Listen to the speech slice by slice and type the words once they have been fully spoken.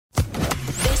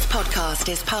podcast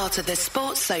is part of the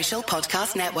Sports Social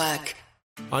Podcast Network.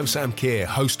 I'm Sam Keir,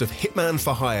 host of Hitman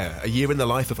for Hire, a year in the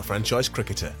life of a franchise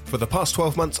cricketer. For the past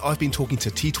 12 months, I've been talking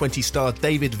to T20 star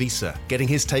David Visa, getting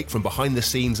his take from behind the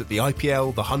scenes at the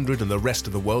IPL, the 100 and the rest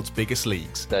of the world's biggest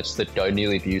leagues. That's the don't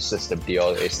nearly view system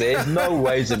deal. There's no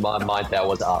ways in my mind that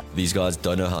was up. These guys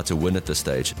don't know how to win at this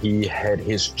stage. He had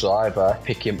his driver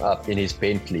pick him up in his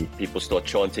Bentley. People start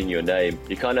chanting your name.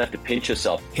 You kind of have to pinch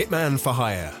yourself. Hitman for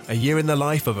Hire, a year in the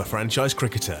life of a franchise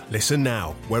cricketer. Listen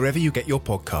now, wherever you get your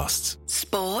podcasts.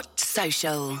 Sport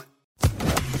Social.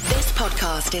 This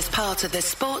podcast is part of the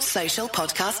Sports Social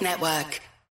Podcast Network.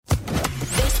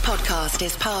 This podcast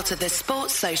is part of the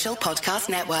Sports Social Podcast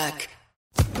Network.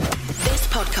 This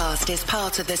podcast is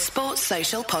part of the Sports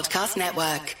Social Podcast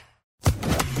Network.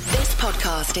 This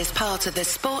podcast is part of the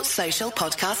Sports Social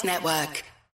Podcast Network.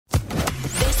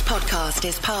 This podcast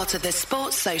is part of the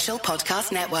Sports Social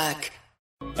Podcast Network.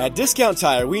 At Discount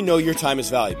Tire, we know your time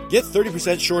is valuable. Get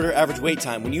 30% shorter average wait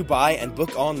time when you buy and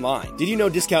book online. Did you know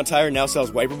Discount Tire now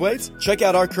sells wiper blades? Check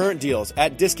out our current deals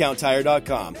at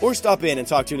discounttire.com or stop in and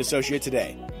talk to an associate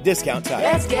today. Discount Tire.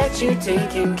 Let's get you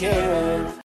taken care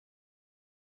of.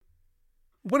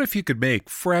 What if you could make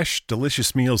fresh,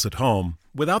 delicious meals at home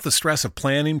without the stress of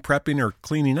planning, prepping, or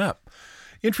cleaning up?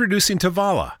 Introducing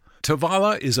Tavala.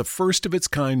 Tavala is a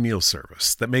first-of-its-kind meal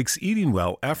service that makes eating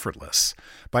well effortless.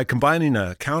 By combining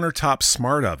a countertop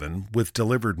smart oven with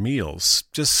delivered meals,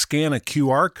 just scan a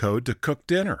QR code to cook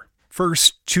dinner.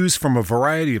 First, choose from a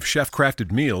variety of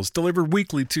chef-crafted meals delivered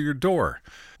weekly to your door.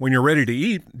 When you're ready to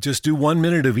eat, just do 1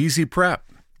 minute of easy prep.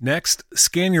 Next,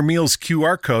 scan your meal's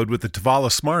QR code with the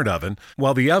Tavala Smart Oven,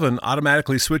 while the oven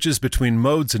automatically switches between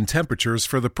modes and temperatures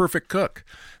for the perfect cook.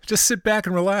 Just sit back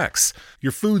and relax.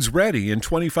 Your food's ready in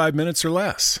 25 minutes or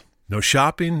less. No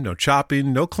shopping, no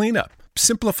chopping, no cleanup.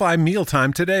 Simplify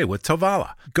mealtime today with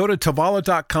Tavala. Go to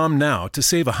Tavala.com now to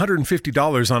save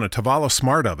 $150 on a Tavala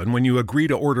Smart Oven when you agree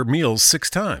to order meals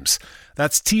 6 times.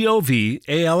 That's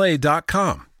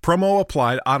TOVALA.com. Promo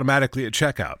applied automatically at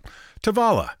checkout.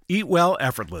 Tavala. Eat well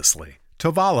effortlessly.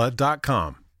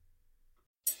 Tavala.com.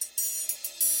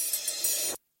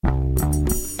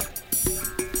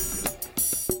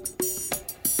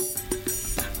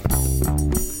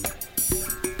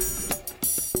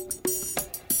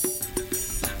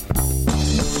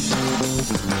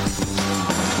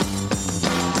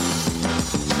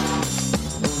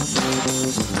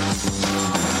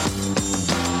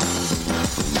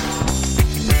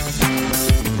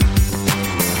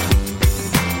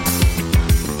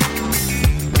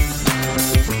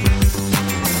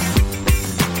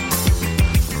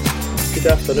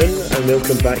 Good afternoon and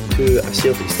welcome back to A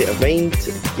Celtic State of Mind.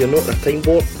 You're not in a time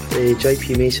warp.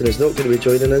 JP Mason is not going to be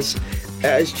joining us.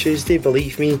 It is Tuesday,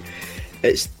 believe me.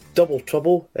 It's double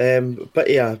trouble. Bit of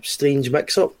a strange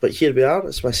mix-up, but here we are.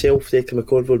 It's myself, Declan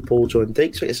McConville and Paul John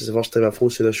Dykes. This is the first time I've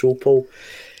hosted a show, Paul.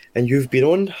 And you've been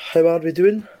on. How are we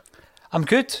doing? I'm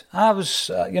good. I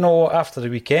was, after the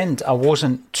weekend, I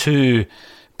wasn't too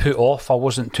put off. I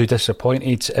wasn't too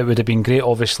disappointed. It would have been great,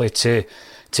 obviously, to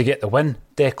get the win,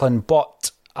 Declan, but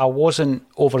I wasn't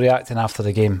overreacting after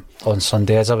the game on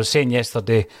Sunday. As I was saying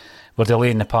yesterday, we're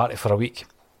delaying the party for a week.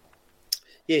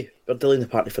 Yeah, we're delaying the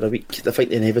party for a week. I think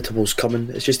the inevitable's coming.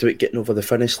 It's just about getting over the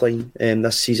finish line.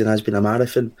 This season has been a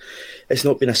marathon. It's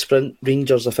not been a sprint.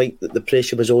 Rangers, I think that the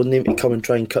pressure was on them to come and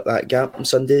try and cut that gap on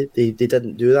Sunday. They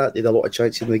didn't do that. They had a lot of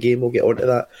chances in the game. We'll get onto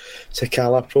that.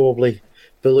 Sakala probably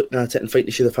be looking at it and think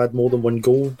they should have had more than one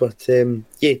goal. But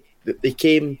they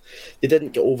came, they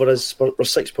didn't get over us. We're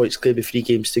 6 points clear with 3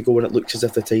 games to go, and it looks as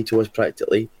if the title is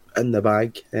practically in the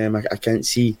bag. I can't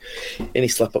see any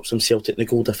slip ups from Celtic. The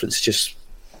goal difference is just,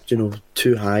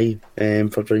 too high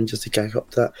for Rangers to catch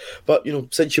up to that. But,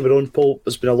 since you were on, Paul,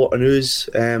 there's been a lot of news.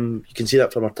 You can see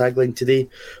that from our tagline today.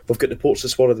 We've got reports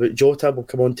this morning about Jota. We'll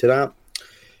come on to that.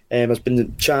 There's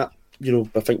been chat,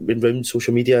 I think been around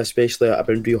social media, especially about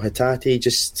Rio Hatate,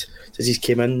 just since he's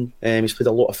came in. He's played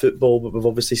a lot of football, but we've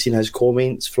obviously seen his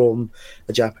comments from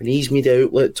a Japanese media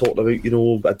outlet talking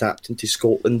about, adapting to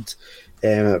Scotland,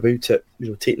 about it,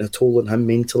 taking a toll on him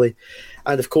mentally.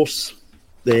 And of course,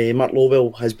 Mark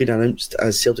Lawwell has been announced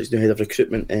as Celtic's new head of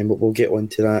recruitment, and we'll get on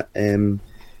to that.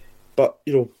 But,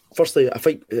 firstly, I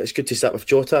think it's good to start with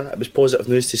Jota. It was positive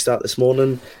news to start this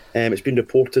morning. It's been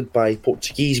reported by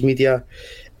Portuguese media.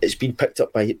 It's been picked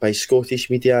up by Scottish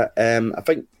media. I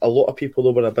think a lot of people,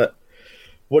 though, were a bit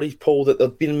worried, Paul, that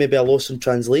there'd been maybe a loss in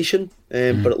translation.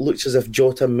 But it looks as if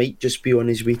Jota might just be on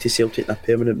his way to Celtic in a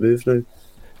permanent move now.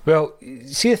 Well,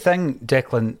 see the thing,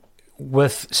 Declan,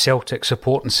 with Celtic,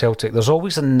 supporting Celtic, there's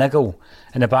always a niggle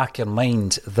in the back of your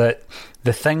mind that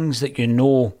the things that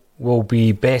will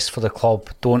be best for the club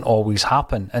don't always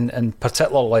happen, and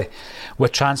particularly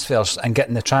with transfers and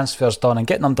getting the transfers done and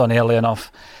getting them done early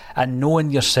enough, and knowing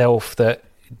yourself that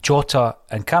Jota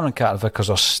and Cameron Carter-Vickers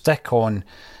are stick on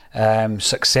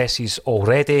successes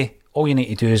already. All you need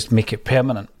to do is make it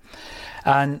permanent.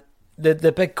 And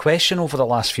the big question over the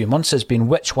last few months has been,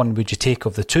 which one would you take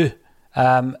of the two?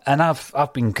 And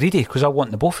I've been greedy because I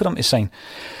want the both of them to sign.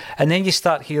 And then you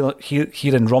start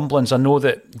hearing rumblings. I know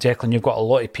that, Declan, you've got a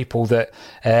lot of people that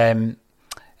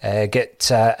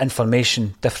get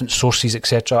information, different sources,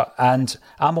 etc. And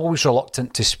I'm always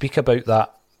reluctant to speak about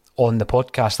that on the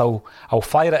podcast. I'll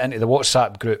fire it into the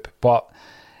WhatsApp group, but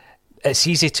it's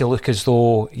easy to look as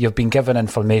though you've been given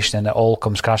information and it all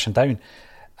comes crashing down.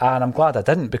 And I'm glad I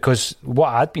didn't, because what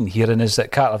I'd been hearing is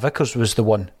that Carter-Vickers was the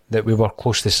one that we were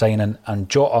close to signing, and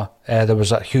Jota, there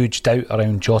was a huge doubt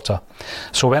around Jota.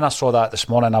 So when I saw that this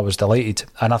morning, I was delighted.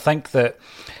 And I think that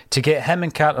to get him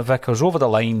and Carter-Vickers over the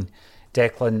line,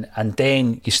 Declan, and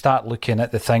then you start looking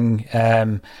at the thing,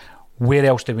 where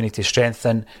else do we need to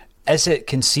strengthen? Is it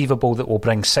conceivable that we'll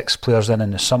bring 6 players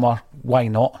in the summer? Why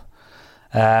not?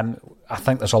 I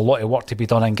think there's a lot of work to be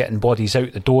done in getting bodies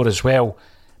out the door as well.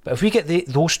 But if we get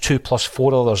those 2 plus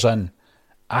 4 others in,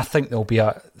 I think there'll be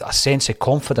a sense of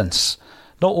confidence.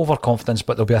 Not overconfidence,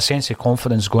 but there'll be a sense of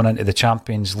confidence going into the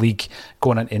Champions League,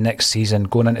 going into next season,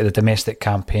 going into the domestic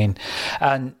campaign.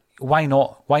 And why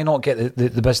not? Why not get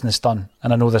the business done?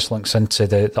 And I know this links into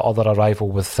the other arrival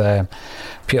with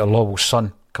Peter Lawwell's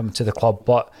son coming to the club.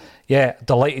 But yeah,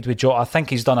 delighted with Jota. I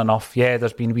think he's done enough. Yeah,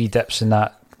 there's been wee dips in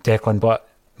that, Declan, but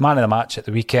man of the match at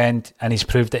the weekend, and he's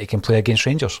proved that he can play against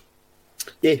Rangers.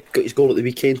 Yeah, got his goal at the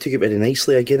weekend, took it very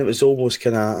nicely. Again, it was almost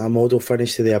kind of a model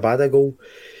finish to the Abada goal.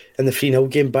 In the 3-0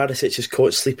 game, Barisic is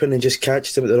caught sleeping and just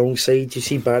catches him at the wrong side. You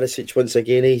see Barisic once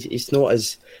again, he's not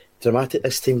as dramatic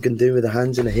this time going down with the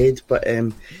hands in the head, but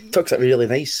tucks it really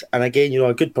nice. And again,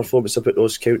 a good performance up at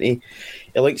Ross County.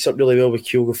 He links up really well with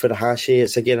Kyogo Furuhashi.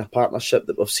 It's again a partnership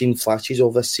that we've seen flashes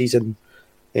of this season.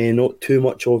 Not too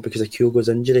much of because of Kyogo's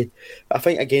injury. But I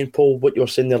think, again, Paul, what you're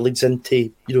saying there leads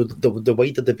into the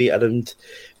wider debate around,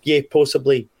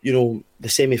 possibly, the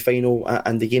semi-final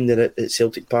and the game there at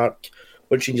Celtic Park.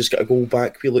 Once Rangers got a goal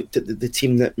back, we looked at the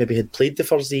team that maybe had played the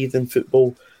Thursday evening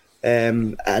football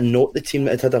and not the team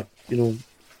that had a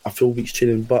full week's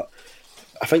training. But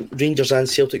I think Rangers and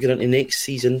Celtic going into next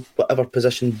season, whatever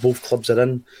position both clubs are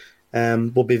in,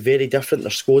 will be very different.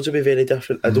 Their squads will be very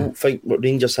different. I don't think what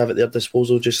Rangers have at their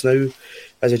disposal just now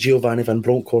is a Giovanni Van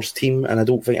Bronckhorst team, and I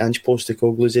don't think Ange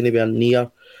Postecoglou is anywhere near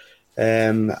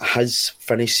has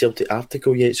finished Celtic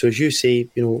article yet. So as you say,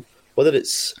 whether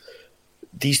it's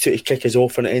these two to kick us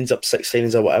off and it ends up 6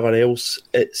 signings or whatever else,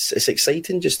 it's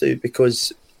exciting just now,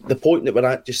 because the point that we're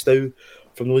at just now,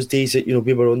 from those days that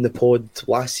we were on the pod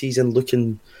last season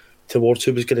looking towards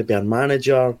who was going to be our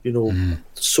manager,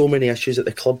 so many issues at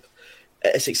the club.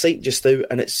 It's exciting just now,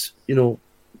 and it's,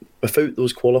 without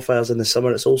those qualifiers in the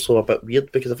summer, it's also a bit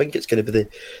weird, because I think it's going to be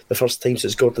the first time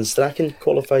since Gordon Strachan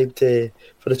qualified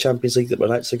for the Champions League that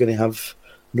we're actually going to have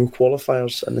no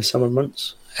qualifiers in the summer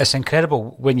months. It's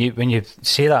incredible when you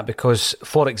say that, because,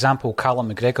 for example,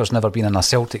 Callum McGregor's never been in a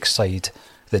Celtic side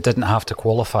that didn't have to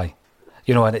qualify,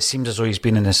 and it seems as though he's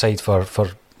been in the side for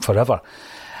forever.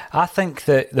 I think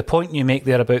that the point you make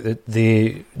there about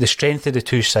the strength of the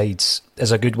two sides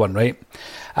is a good one, right?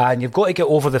 And you've got to get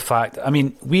over the fact,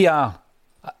 we are,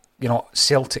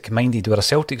 Celtic minded. We're a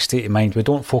Celtic state of mind. We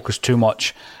don't focus too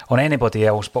much on anybody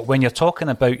else. But when you're talking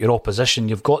about your opposition,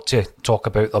 you've got to talk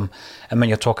about them. And when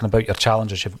you're talking about your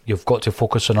challengers, you've got to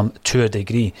focus on them to a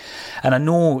degree. And I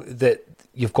know that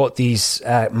you've got these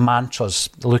mantras,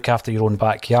 look after your own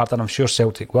backyard, and I'm sure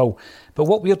Celtic will. But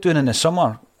what we're doing in the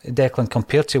summer, Declan,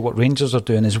 compared to what Rangers are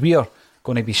doing, is we are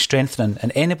going to be strengthening,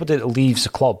 and anybody that leaves the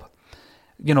club,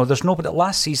 there's nobody.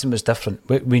 Last season was different.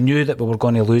 We knew that we were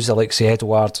going to lose the likes of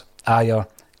Edouard, Ayer,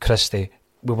 Christie.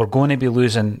 We were going to be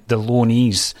losing the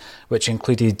loanees, which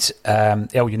included El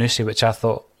Yunusi, which I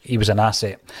thought he was an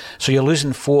asset. So you're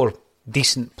losing 4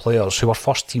 decent players who are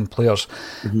first team players.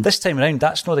 Mm-hmm. This time around,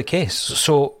 that's not the case.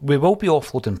 So we will be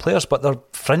offloading players, but they're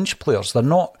fringe players. They're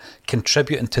not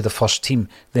contributing to the first team.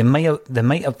 They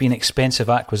might have been expensive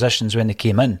acquisitions when they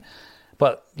came in,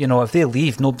 but if they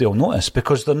leave, nobody will notice,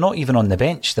 because they're not even on the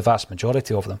bench, the vast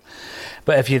majority of them.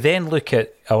 But if you then look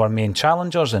at our main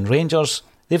challengers and Rangers,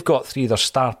 they've got 3 of their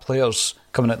star players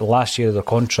coming at the last year of their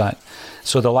contract.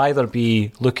 So they'll either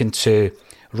be looking to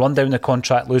run down the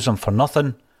contract, lose them for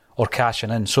nothing, or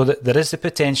cashing in. So that there is the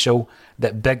potential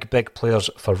that big players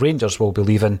for Rangers will be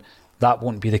leaving. That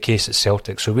won't be the case at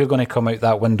Celtic. So we're going to come out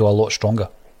that window a lot stronger.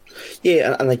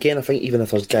 Yeah, and again, I think even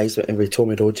if there's guys like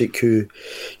Tommy Rodgick who,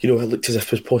 it looked as if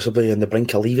he was possibly on the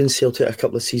brink of leaving Celtic a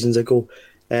couple of seasons ago,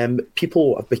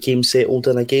 people have became settled,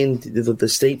 and again, the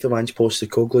strength of Ange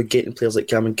Postecoglou, getting players like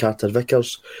Cameron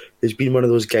Carter-Vickers, who's been one of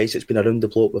those guys that's been around the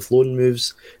block with loan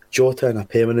moves, Jota and a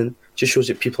permanent, just shows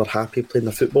that people are happy playing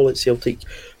their football at Celtic,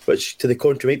 which to the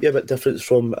contrary might be a bit different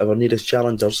from our nearest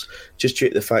challengers, just due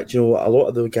to the fact, a lot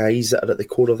of the guys that are at the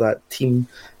core of that team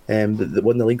that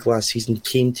won the league last season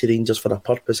came to Rangers for a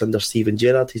purpose under Steven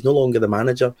Gerrard. He's no longer the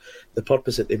manager. The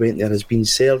purpose that they went there has been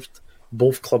served.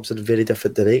 Both clubs are in very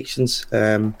different directions,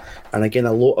 and again,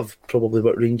 a lot of probably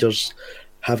what Rangers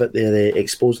have at their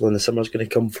exposal in the summer is going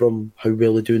to come from how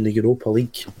well they do in the Europa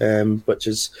League, which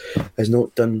is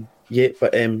not done yet.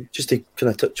 But just to kind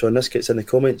of touch on this, gets in the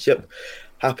comments. Yep,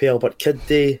 happy Albert Kidd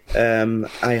Day.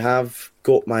 I have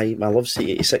got my Love Seat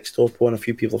 86 top on. A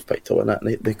few people have picked up on that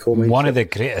in the comments. One of the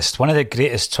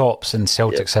greatest tops in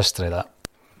Celtic's history. That.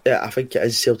 Yeah, I think it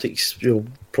is Celtic's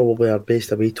probably our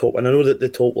best away top. And I know that the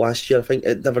top last year, I think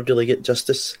it never really get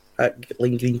justice at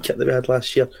Lime Green kit that we had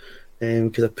last year,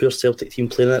 because a poor Celtic team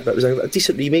playing it, but it was a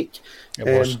decent remake. It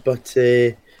was. But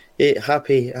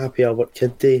happy Albert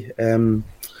Kidd Day.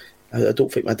 I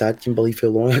don't think my dad can believe how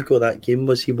long ago that game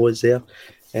was. He was there.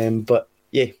 But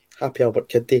yeah, happy Albert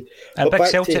Kidd Day. And big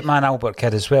Celtic man Albert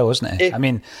Kidd as well, isn't he? I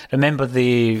mean, remember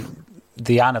the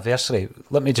anniversary.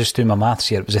 Let me just do my maths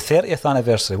here. It was the 30th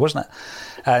anniversary, wasn't it?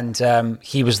 And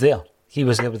he was there. He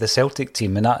was there with the Celtic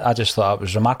team, and I just thought it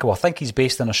was remarkable. I think he's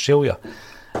based in Australia.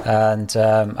 And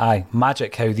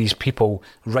magic how these people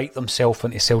write themselves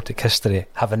into Celtic history,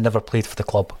 having never played for the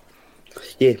club.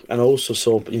 Yeah, and I also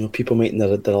saw people making their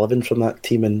living from that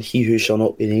team, and he who shall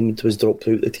not be named was dropped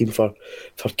out of the team for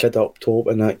Kidd up top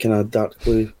in that kind of dark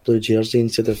blue jersey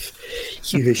instead of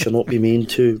he who shall not be named,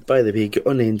 too. By the way, got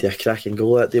on the end of a cracking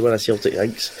goal that day. One of Celtic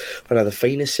thinks one of the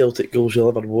finest Celtic goals you'll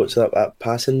ever watch. That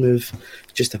passing move,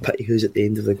 just a pity who's at the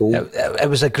end of the goal. It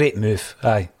was a great move.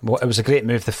 It was a great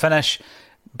move. The finish,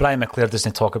 Brian McClare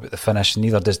doesn't talk about the finish,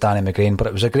 neither does Danny McGrain, but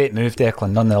it was a great move,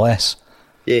 Declan, nonetheless.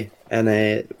 Yeah, and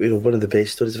one of the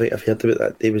best stories I think I've heard about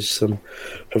that day was from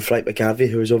Frank McGarvey,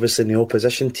 who was obviously in the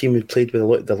opposition team, who played with a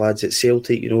lot of the lads at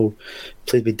Celtic,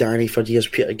 played with Danny for years,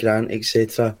 Peter Grant,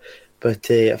 etc.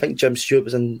 But I think Jim Stewart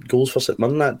was in goals for St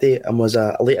Mirren that day and was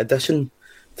a late addition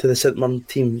to the St Mirren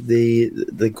team.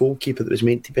 The goalkeeper that was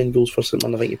meant to be in goals for St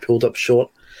Mirren, I think he pulled up short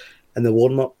in the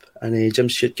warm-up, and Jim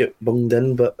Stewart got bunged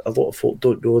in, but a lot of folk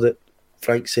don't know that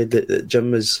Frank said that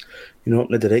Jim was, up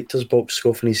in the director's box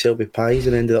scoffing his Selby pies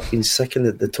and ended up being sick in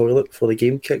the toilet before the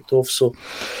game kicked off. So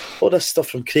all this stuff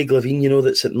from Craig Levine,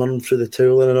 that's at Mirren through the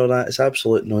towel and all that, it's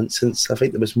absolute nonsense. I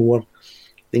think there was more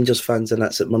Rangers fans in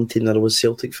that St Mirren team than there was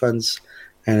Celtic fans,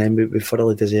 and we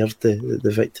thoroughly deserved the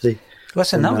victory.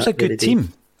 Listen, that was a good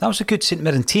team. That was a good St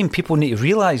Mirren team. People need to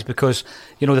realise, because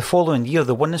the following year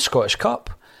they won the Scottish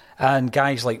Cup, and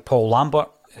guys like Paul Lambert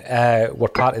were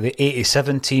part of the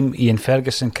 87 team. Ian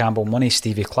Ferguson, Campbell Money,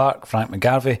 Stevie Clark, Frank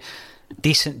McGarvey,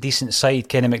 decent side,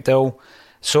 Kenny McDowell.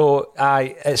 So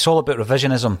it's all about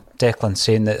revisionism, Declan,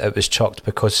 saying that it was chucked,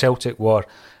 because Celtic were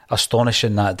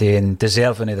astonishing that day and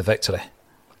deserving of the victory.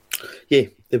 Yeah,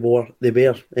 they were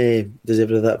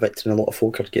deserving of that victory, and a lot of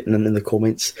folk are getting in the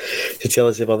comments to tell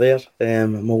us they were there.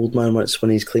 My old man once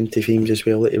won his claim to fame as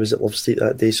well, that he was at Love Street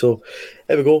that day. So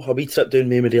there we go, a wee trip down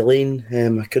memory lane.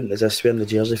 I couldn't resist wearing the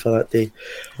jersey for that day.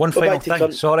 One final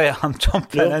thing, sorry, I'm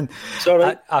jumping in. It's all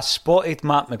right. I spotted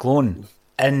Matt McGlone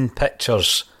in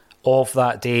pictures of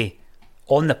that day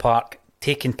on the park,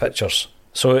 taking pictures.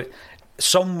 So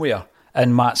somewhere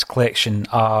in Matt's collection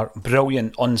are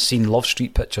brilliant unseen Love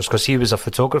Street pictures, because he was a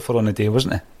photographer on the day,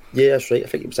 wasn't he? Yeah, that's right. I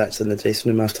think he was actually in the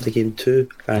dressing room after the game too.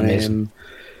 And amazing.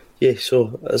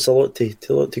 So there's a lot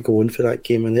to go on for that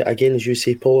game. And again, as you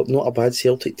say, Paul, not a bad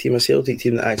Celtic team. A Celtic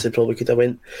team that actually probably could have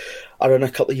went around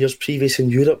a couple of years previous in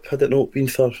Europe had it not been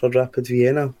for Rapid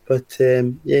Vienna. But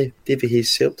Davy Hayes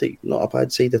Celtic, not a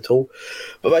bad side at all.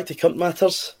 But back to current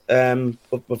matters.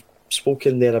 We've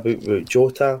spoken there about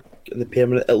Jota and the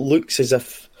permanent. It looks as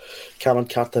if Cameron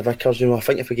Carter-Vickers, I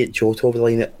think if we get Jota over the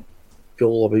line, it be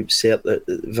all about cert that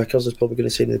Vickers is probably going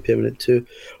to sign the permanent too.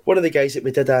 One of the guys that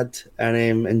we did add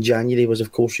in January was,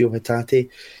 of course, Hatate.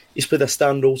 He's played a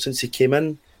stand role since he came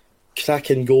in.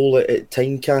 Cracking goal at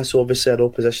Tynecastle. Obviously, our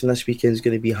opposition this weekend is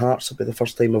going to be Hearts. It'll be the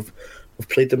first time I've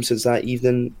played them since that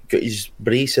evening. Got his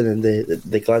bracing in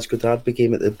the Glasgow Derby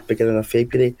game at the beginning of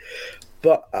February.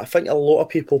 But I think a lot of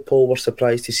people, Paul, were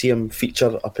surprised to see him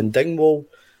feature up in Dingwall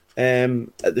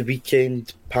at the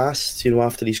weekend past,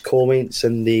 after his comments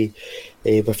and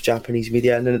with Japanese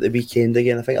media. And then at the weekend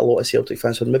again, I think a lot of Celtic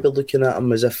fans were maybe looking at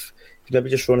him as if maybe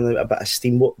just running out a bit of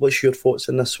steam. What's your thoughts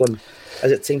on this one?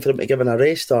 Is it time for him to give an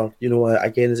arrest, or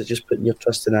again, is it just putting your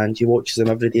trust in Ange? He watches him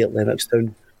every day at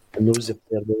Lennoxtown and knows the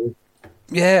player well.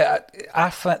 Yeah, I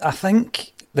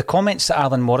think the comments that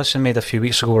Alan Morrison made a few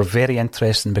weeks ago were very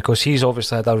interesting, because he's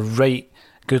obviously had a right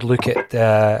good look at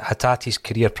Hatate's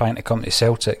career prior to coming to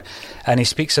Celtic, and he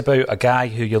speaks about a guy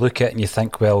who you look at and you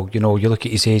think, well, you look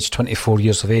at his age, 24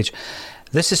 years of age.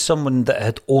 This is someone that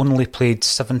had only played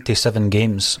 77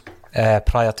 games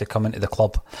prior to coming to the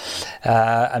club,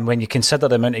 and when you consider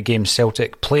the amount of games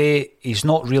Celtic play, he's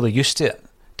not really used to it,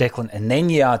 Declan. And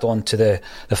then you add on to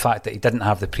the fact that he didn't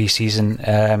have the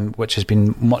pre-season, which has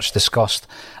been much discussed,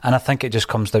 and I think it just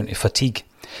comes down to fatigue.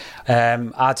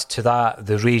 Add to that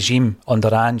the regime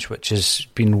under Ange, which has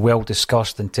been well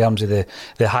discussed in terms of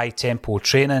the high tempo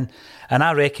training, and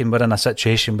I reckon we're in a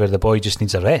situation where the boy just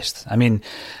needs a rest. I mean,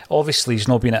 obviously he's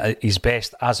not been at his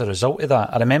best as a result of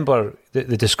that. I remember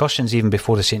the discussions even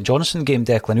before the St Johnstone game,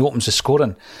 Declan. He opens the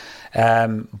scoring,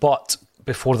 but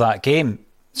before that game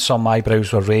some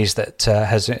eyebrows were raised at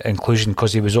his inclusion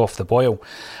because he was off the boil.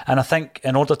 And I think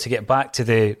in order to get back to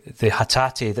the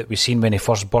Hatate that we seen when he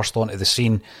first burst onto the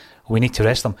scene, we need to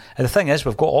rest him. And the thing is,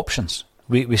 we've got options.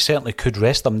 We certainly could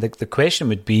rest him. The question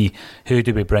would be, who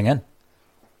do we bring in?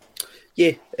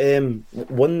 Yeah,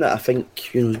 one that I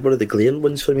think is one of the glaring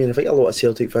ones for me, and I think a lot of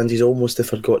Celtic fans, he's almost a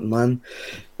forgotten man,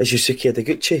 is Yusuke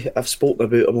Adeguchi. I've spoken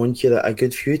about him on here a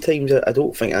good few times. I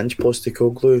don't think Ange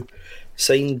Postecoglou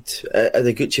signed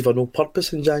Adeguchi for no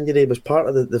purpose in January. He was part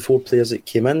of the four players that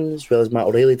came in, as well as Matt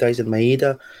O'Reilly, Dyson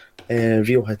Maeda,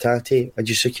 Rio Hatate and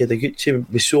Yusuke Adeguchi.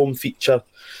 We saw him feature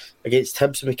against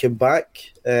Hibs when we came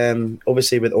back.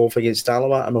 Obviously went off against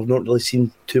Alloa, and I've not really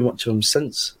seen too much of him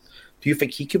since. Do you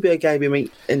think he could be a guy we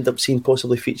might end up seeing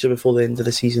possibly feature before the end of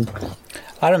the season?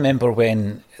 I remember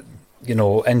when,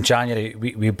 in January,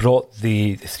 we brought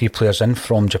the three players in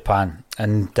from Japan,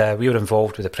 and we were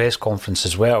involved with the press conference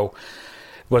as well.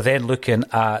 We're then looking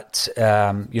at,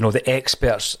 the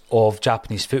experts of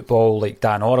Japanese football, like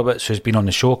Dan Orowitz, who's been on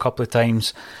the show a couple of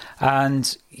times,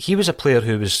 and he was a player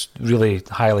who was really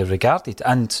highly regarded,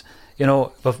 and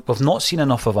we've not seen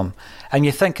enough of him. And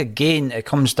you think, again, it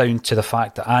comes down to the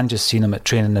fact that Ange has seen him at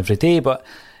training every day. But,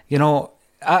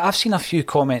 I've seen a few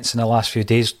comments in the last few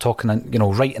days talking,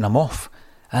 writing him off.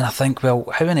 And I think, well,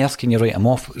 how on earth can you write him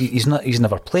off? He's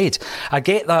never played. I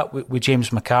get that with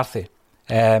James McCarthy,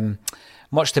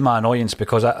 much to my annoyance,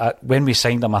 because when we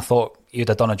signed him, I thought he'd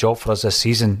have done a job for us this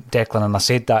season, Declan, and I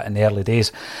said that in the early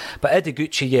days. But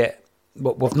Adeguchi,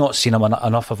 we've not seen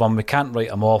enough of him. We can't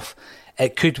write him off.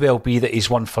 It could well be that he's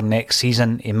one for next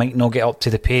season. He might not get up to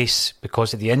the pace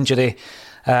because of the injury.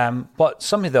 But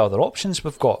some of the other options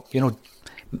we've got,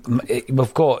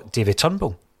 we've got David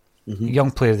Turnbull,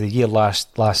 Young Player of the Year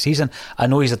last season. I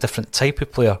know he's a different type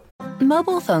of player.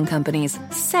 Mobile phone companies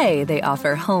say they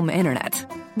offer home internet.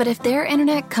 But if their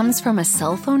internet comes from a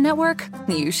cell phone network,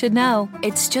 you should know.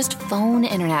 It's just phone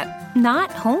internet, not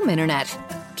home internet.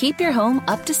 Keep your home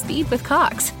up to speed with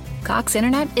Cox. Cox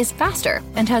Internet is faster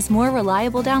and has more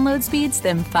reliable download speeds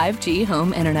than 5G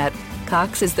home internet.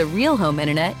 Cox is the real home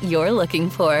internet you're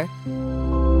looking for.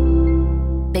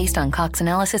 Based on Cox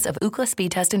analysis of Ookla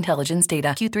speed test intelligence data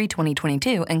Q3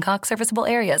 2022 and Cox serviceable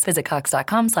areas, visit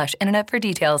cox.com/internet for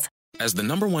details. As the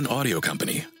 #1 audio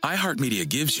company, iHeartMedia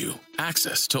gives you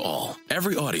access to all.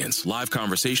 Every audience, live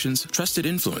conversations, trusted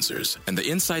influencers, and the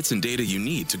insights and data you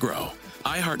need to grow.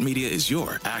 iHeartMedia is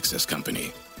your access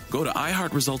company. Go to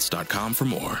iHeartResults.com for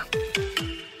more.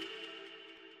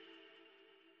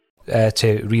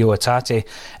 To Rio Hatate,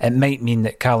 it might mean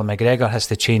that Callum McGregor has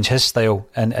to change his style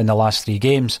in the last 3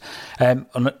 games. And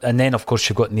then, of course,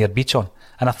 you've got Nir Bichon.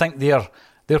 And I think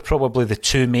they're probably the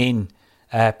two main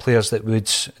players that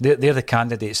they're the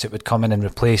candidates that would come in and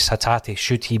replace Hatate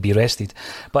should he be rested.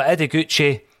 But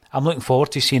Adeguchi, I'm looking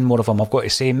forward to seeing more of him. I've got to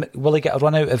say, will he get a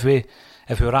run out if we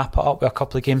wrap it up with a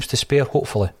couple of games to spare?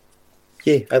 Hopefully.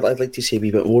 Yeah, I'd like to see a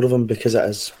wee bit more of him, because it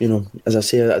is, as I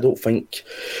say, I don't think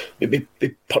we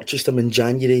purchased him in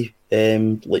January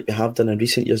like we have done in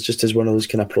recent years, just as one of those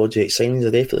kind of project signings. I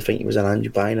definitely think he was an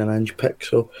Ange buy and an Ange pick,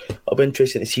 so it'll be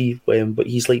interesting to see what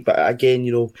he's like. But again,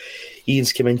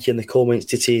 Ian's come in here in the comments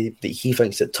to say that he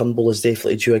thinks that Turnbull is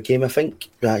definitely due a game. I think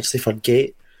we actually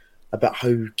forget about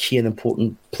how key and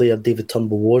important player David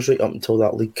Turnbull was right up until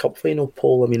that League Cup final,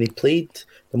 Paul. I mean, he played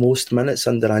the most minutes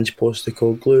under Ange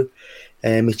Postecoglou.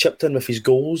 He chipped in with his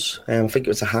goals. I think it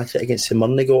was a hat-trick against St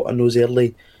Mirren he got in those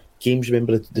early games.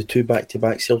 Remember the 2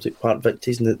 back-to-back Celtic Park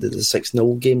victories and the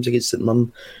 6-0 games against St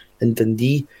Mirren and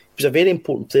Dundee. He was a very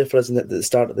important player for us at the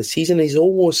start of the season. He's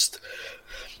almost,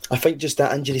 I think just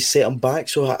that injury set him back.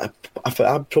 So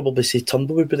I'd probably say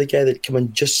Turnbull would be the guy that come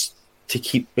in just to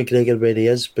keep McGregor where he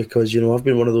is, because I've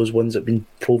been one of those ones that have been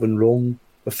proven wrong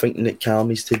with thinking that Callum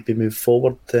needs to be moved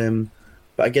forward.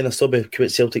 But again, I still be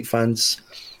quite Celtic fans,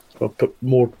 or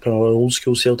more old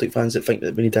school Celtic fans, that think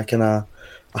that we need a kind of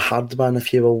a hard man,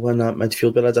 if you will, in that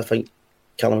midfield. Whereas I think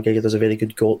Callum McGregor does a very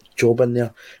good job in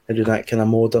there and doing that kind of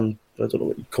modern, I don't know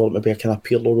what you call it, maybe a kind of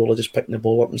Pirlo role of just picking the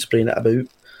ball up and spraying it about.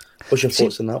 What's your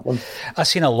thoughts on that one? I've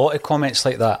seen a lot of comments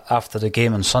like that after the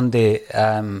game on Sunday,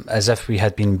 as if we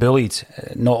had been bullied,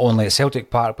 not only at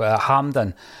Celtic Park but at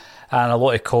Hampden, and a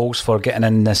lot of calls for getting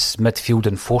in this midfield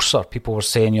enforcer. People were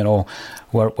saying,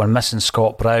 we're missing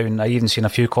Scott Brown. I even seen a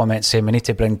few comments saying we need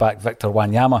to bring back Victor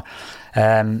Wanyama.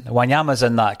 Wanyama's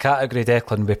in that category,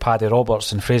 Declan, with Paddy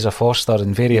Roberts and Fraser Forster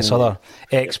and various other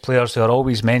ex-players who are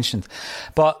always mentioned.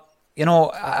 But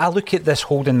I look at this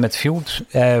holding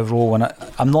midfield role, and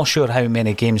I'm not sure how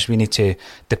many games we need to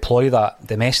deploy that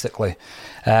domestically.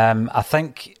 I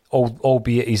think,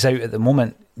 albeit he's out at the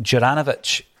moment,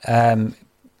 Juranovic,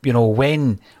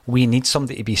 when we need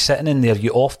somebody to be sitting in there,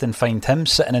 you often find him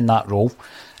sitting in that role,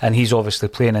 and he's obviously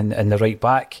playing in the right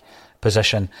back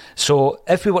position. So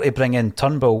if we were to bring in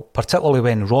Turnbull, particularly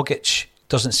when Rogic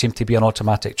doesn't seem to be an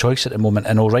automatic choice at the moment,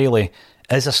 and O'Reilly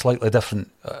is a slightly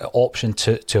different option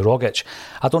to Rogic,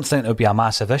 I don't think it would be a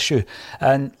massive issue.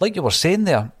 And like you were saying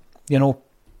there,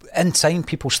 in time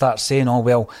people start saying,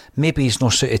 maybe he's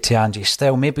not suited to Ange's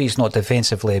style, maybe he's not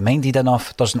defensively minded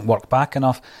enough, doesn't work back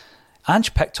enough.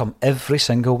 Ange picked him every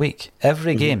single week,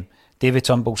 every game David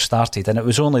Turnbull started, and it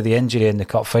was only the injury in the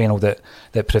cup final that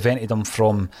prevented him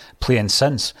from playing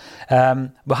since.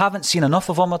 We haven't seen enough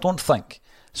of him, I don't think.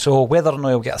 So whether or not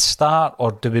he'll get a start,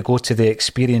 or do we go to the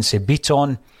experience of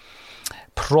Beaton,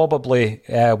 probably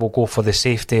we'll go for the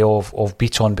safety of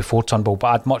Beaton before Turnbull, but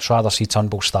I'd much rather see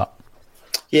Turnbull start.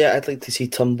 Yeah, I'd like to see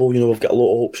Turnbull. We've got a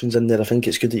lot of options in there. I think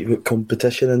it's good that you've got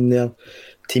competition in there.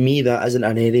 To me, that isn't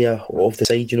an area of the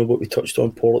side, what we touched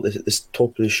on, Paul, at the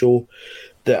top of the show,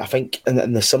 that I think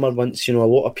in the summer months, a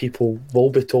lot of people will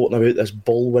be talking about this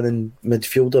ball-winning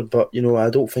midfielder, but, I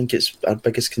don't think it's our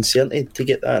biggest concern to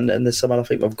get that in the summer. I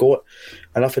think we've got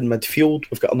enough in midfield,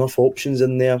 we've got enough options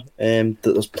in there, that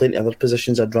there's plenty of other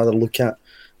positions I'd rather look at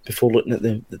before looking at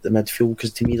the midfield,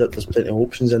 because to me that there's plenty of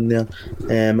options in there,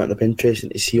 and it'll be interesting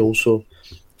to see also.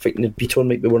 I think that Beaton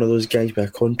might be one of those guys with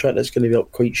a contract that's going to be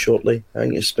up quite shortly. I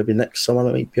think it's maybe next summer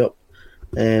it might be up.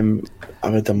 I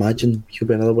would imagine he'll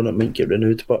be another one that might get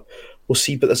renewed, but we'll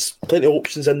see. But there's plenty of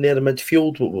options in there in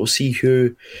midfield. We'll see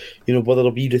who, whether there'll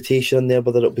be rotation in there,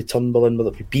 whether it'll be Turnbull in, whether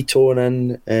it'll be Beaton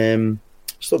in.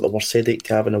 It's not the worst headache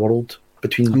to have in the world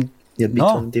between Beaton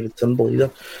and David Turnbull either.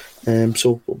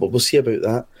 So we'll see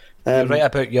about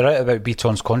that. You're right about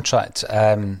Beaton's contract.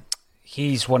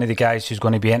 He's one of the guys who's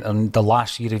going to be entering the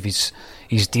last year of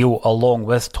his deal, along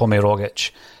with Tommy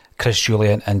Rogic, Chris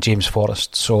Julian and James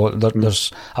Forrest. So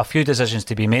there's a few decisions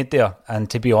to be made there. And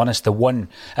to be honest, the one,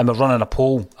 and we're running a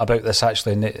poll about this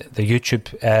actually in the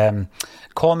YouTube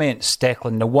comments,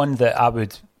 Declan, the one that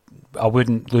I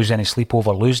wouldn't lose any sleep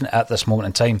over losing at this moment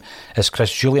in time is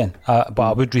Chris Julian. But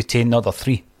I would retain the other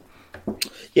three.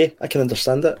 Yeah, I can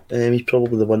understand it. He's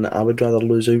probably the one that I would rather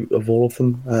lose out of all of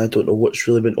them. I don't know what's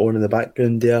really been on in the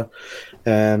background there.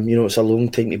 It's a long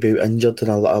time to be out injured, and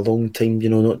a long time,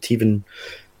 not to even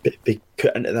be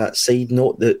put into that side.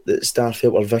 Not that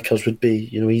Starfelt or Vickers would be,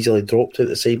 easily dropped out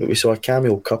the side, but we saw a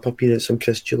cameo cup appearance from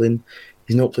Chris Julian.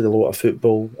 He's not played a lot of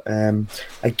football.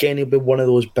 Again, he'll be one of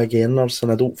those big earners,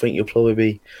 and I don't think he'll probably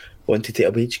be wanting to take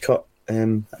a wage cut.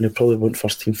 And he'll probably want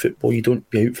first team football. You don't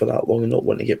be out for that long and not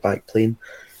want to get back playing.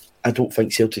 I don't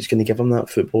think Celtic's going to give him that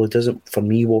football. It doesn't, for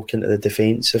me, walk into the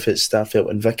defence if it's Starfelt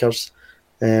and Vickers.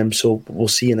 So we'll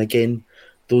see. And again,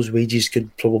 those wages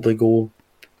could probably go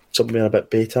somewhere a bit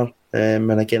better. And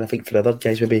again, I think for other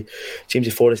guys, maybe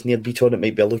James Forrest near Beaton, it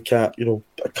might be a look at,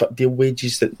 a cut deal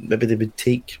wages that maybe they would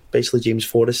take, especially James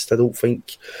Forrest. I don't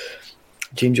think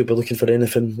James will be looking for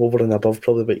anything over and above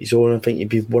probably about his own. I think he'd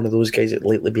be one of those guys that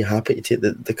likely be happy to take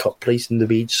the cut price and the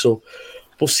wage. So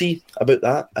we'll see about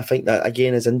that. I think that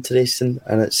again is interesting,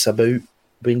 and it's about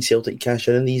when Celtic cash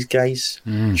in these guys.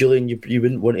 Julian, you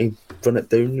wouldn't want to run it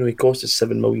down. He cost us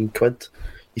 £7 million.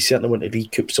 You certainly want to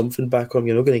recoup something back on him.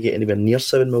 You're not going to get anywhere near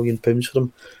 £7 million for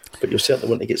him, but you certainly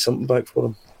want to get something back for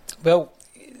him. Well,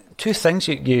 two things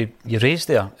you raised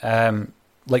there,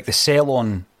 like the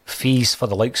sell-on fees for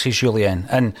the likes of Julian,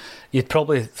 and you'd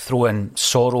probably throw in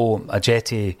Soro,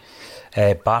 Hatate,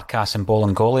 Barkas and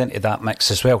Bolingoli into that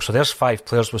mix as well. So there's 5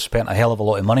 players we've spent a hell of a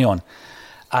lot of money on.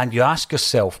 And you ask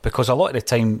yourself, because a lot of the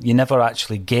time you never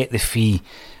actually get the fee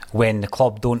when the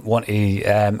club don't want to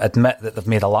admit that they've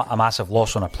made a massive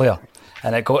loss on a player,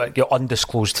 and it got your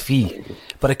undisclosed fee.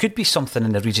 But it could be something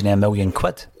in the region of £1 million,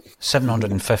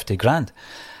 750 grand.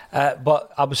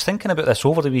 But I was thinking about this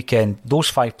over the weekend, those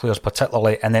 5 players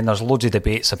particularly, and then there's loads of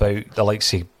debates about the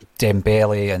likes of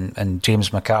Dembele and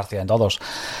James McCarthy and others.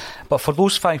 But for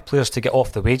those 5 players to get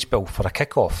off the wage bill for a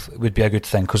kick-off would be a good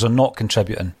thing, because they're not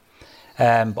contributing.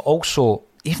 But also,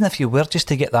 even if you were just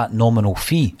to get that nominal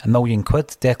fee, £1 million,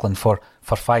 Declan, for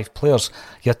 5 players,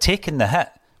 you're taking the hit,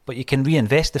 but you can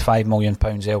reinvest the £5 million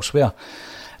elsewhere.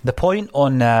 The point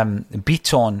on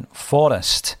Beaton,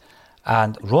 Forrest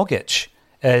and Rogic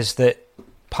is that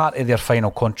part of their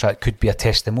final contract could be a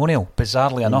testimonial,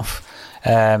 bizarrely enough.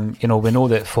 We know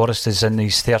that Forrest is in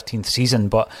his 13th season,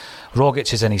 but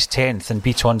Rogic is in his 10th and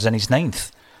Beaton's in his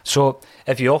 9th. So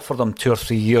if you offer them 2 or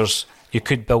 3 years, you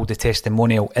could build a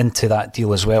testimonial into that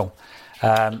deal as well.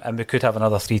 And we could have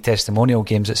another 3 testimonial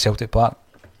games at Celtic Park.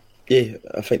 Yeah,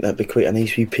 I think that'd be quite a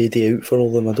nice wee payday out for all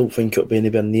of them. I don't think it'll be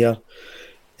anywhere near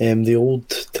the old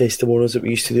testimonials that we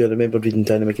used to do. I remember reading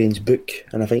Danny McGrain's book,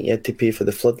 and I think you had to pay for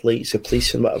the floodlights, the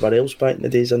police and whatever else back in the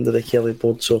days under the Kelly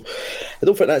board. So I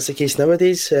don't think that's the case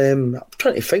nowadays. I'm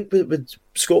trying to think, with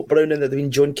Scott Brown and it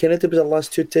John Kennedy was the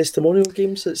last 2 testimonial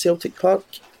games at Celtic Park.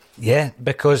 Yeah,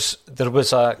 because there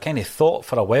was a kind of thought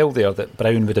for a while there that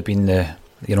Brown would have been the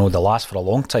last for a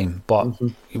long time. But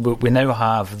we now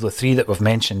have the 3 that we've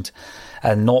mentioned,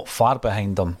 and not far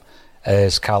behind them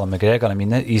is Callum McGregor. I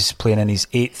mean, he's playing in his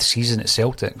 8th season at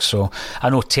Celtic, so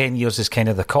I know 10 years is kind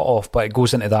of the cut-off, but it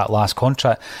goes into that last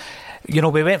contract. We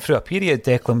went through a period,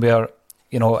 Declan, where,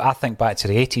 I think back to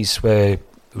the 80s with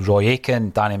Roy Aitken,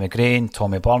 Danny McGrain,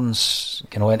 Tommy Burns,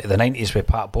 into the 90s with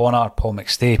Pat Bonner, Paul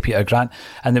McStay, Peter Grant,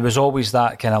 and there was always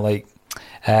that kind of like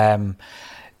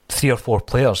 3 or 4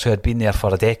 players who had been there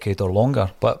for a decade or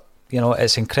longer. But,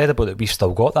 it's incredible that we've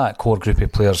still got that core group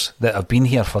of players that have been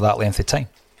here for that length of time.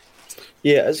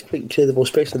 Yeah, it's quite incredible,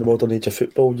 especially in the modern age of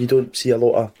football. You don't see a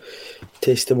lot of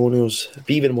testimonials.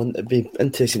 It'd be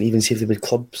interesting to even see if they would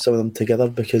club some of them together,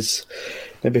 because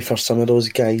maybe for some of those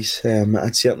guys,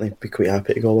 I'd certainly be quite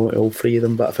happy to go along to all 3 of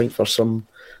them. But I think for some,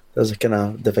 there's a kind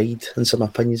of divide in some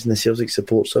opinions in the Celtic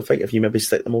support. So I think if you maybe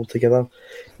stick them all together,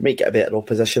 you might get a better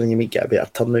opposition and you might get a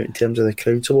better turnout in terms of the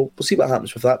crowd. So we'll see what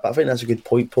happens with that. But I think that's a good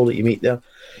point, Paul, that you make there.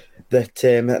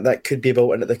 That could be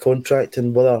built into the contract,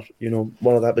 and whether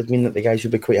that would mean that the guys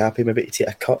would be quite happy maybe to take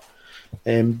a cut.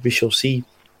 We shall see.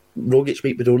 Rogic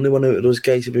might be the only one out of those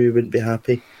guys who maybe wouldn't be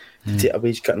happy to take a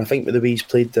wage cut, and I think with the way he's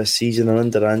played this season and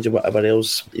under Ange and whatever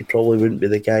else, he probably wouldn't be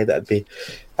the guy that would be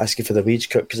asking for the wage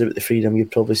cut, because with the freedom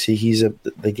you'd probably see he's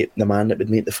the man that would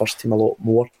make the first team a lot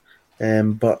more.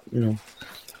 But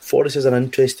Forrest is an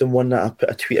interesting one. That I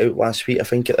put a tweet out last week. I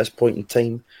think at this point in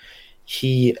time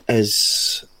he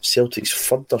is Celtic's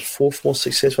 3rd or 4th most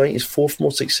successful. I think he's 4th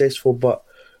most successful, but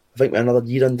I think with another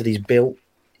year under his belt,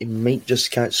 he might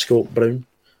just catch Scott Brown.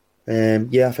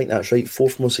 I think that's right.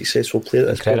 4th most successful player at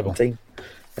this point in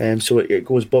time. So it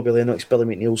goes Bobby Lennox, Billy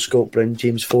McNeil, Scott Brown,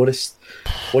 James Forrest.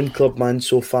 One club man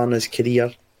so far in his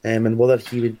career, and whether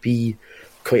he would be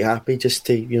quite happy just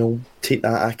to take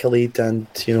that accolade and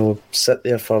sit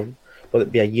there for whether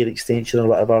it be a year extension or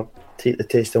whatever, take the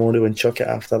testimonial and chuck it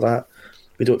after that.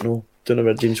 We don't know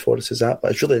where James Forrest is at,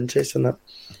 but it's really interesting that.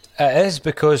 It is,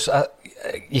 because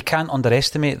you can't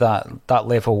underestimate that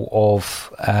level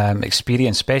of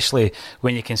experience, especially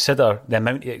when you consider the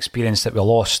amount of experience that we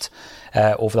lost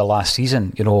over the last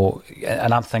season.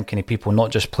 And I'm thinking of people,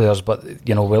 not just players, but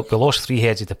we lost 3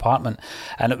 heads of department,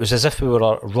 and it was as if we were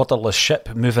a rudderless ship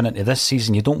moving into this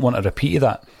season. You don't want a repeat of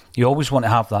that. You always want to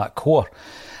have that core.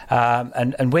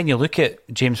 And when you look at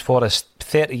James Forrest,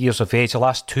 30 years of age, the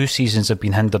last 2 seasons have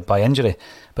been hindered by injury.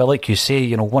 But like you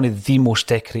say, one of the most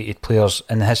decorated players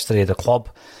in the history of the club.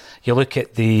 You look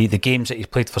at the games that he's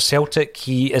played for Celtic,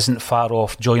 he isn't far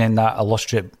off joining that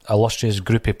illustrious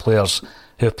group of players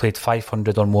who have played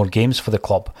 500 or more games for the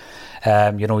club.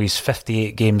 He's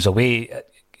 58 games away.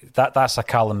 That's a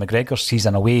Callum McGregor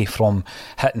season away from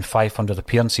hitting 500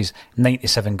 appearances,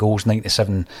 97 goals,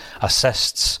 97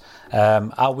 assists.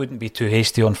 I wouldn't be too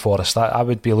hasty on Forrest. I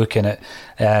would be looking at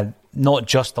not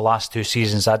just the last 2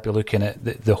 seasons. I'd be looking at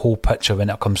the whole picture when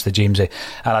it comes to Jamesy,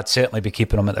 and I'd certainly be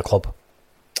keeping him at the club.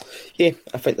 Yeah,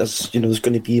 I think there's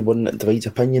going to be one that divides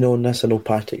opinion on this. I know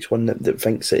Patrick's one that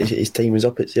thinks that his time is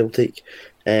up at Celtic.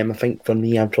 I think for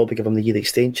me, I'd probably give him the year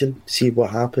extension, see what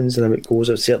happens and how it goes.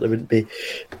 I certainly wouldn't be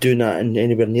doing that in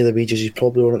anywhere near the wages he's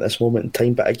probably on at this moment in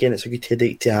time. But again, it's a good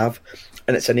headache to have.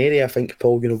 And it's an area, I think,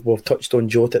 Paul, we've touched on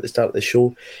Jota at the start of the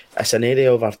show. It's an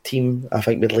area of our team I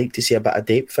think we'd like to see a bit of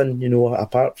depth in,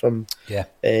 apart from... Yeah.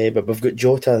 But we've got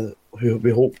Jota who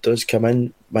we hope does come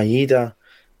in, Maeda,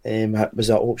 was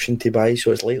that option to buy,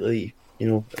 so it's likely,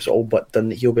 it's all but done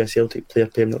that he'll be a Celtic player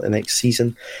permanently next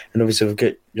season. And obviously we've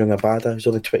got young Abada, who's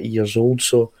only 20 years old,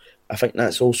 so I think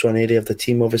that's also an area of the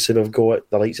team. Obviously we've got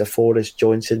the likes of Forrest,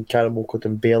 Johnson, Carabocco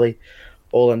and Bailey,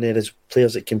 all in there as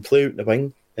players that can play out the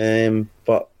wing,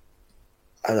 but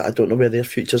I don't know where their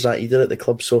future's at either at the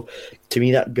club, so to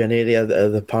me that would be an area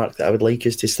of the park that I would like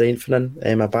us to strengthen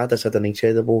in. Abada's had an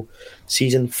incredible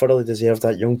season, thoroughly deserved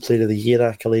that Young Player of the Year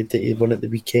accolade that he won at the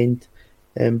weekend,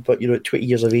 but at 20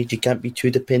 years of age you can't be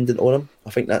too dependent on him. I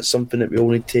think that's something that we all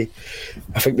need to,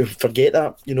 I think we forget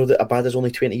that Abada's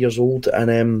only 20 years old,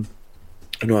 and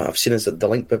I've seen as the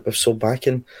link with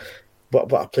Solbakken,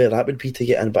 what a player that would be to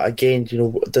get in. But again,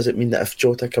 does it mean that if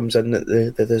Jota comes in that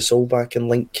the Solbakken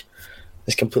link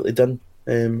is completely done?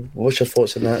 What's your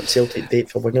thoughts on that Celtic date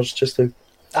for wingers just now?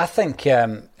 I think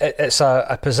it's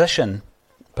a position,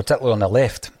 particularly on the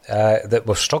left, that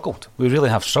we've struggled. We really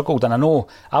have struggled. And I know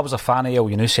I was a fan of El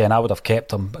Yunusi and I would have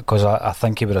kept him because I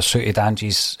think he would have suited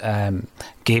Angie's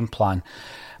game plan.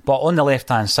 But on the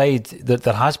left-hand side,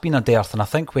 there has been a dearth. And I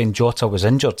think when Jota was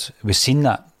injured, we've seen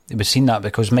that. We've seen that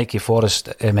because Mikey Forrest,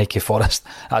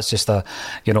 that's just a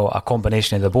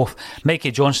combination of the both.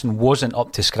 Mikey Johnson wasn't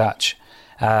up to scratch.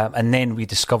 And then we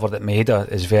discovered that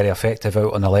Maeda is very effective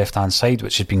out on the left-hand side,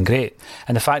 which has been great.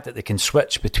 And the fact that they can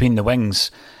switch between the wings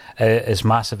is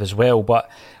massive as well. But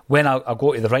when I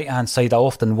go to the right-hand side, I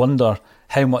often wonder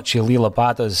how much Lila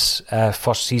Abada's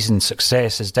first season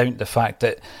success is down to the fact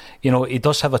that, he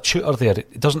does have a tutor there,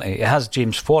 doesn't he? It has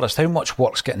James Forrest. How much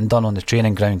work's getting done on the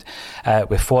training ground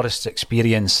with Forrest's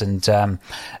experience, and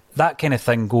that kind of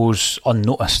thing goes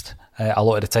unnoticed a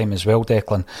lot of the time as well,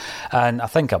 Declan. And I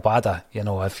think Abada,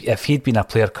 if he'd been a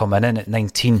player coming in at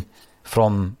 19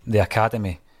 from the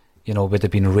academy, would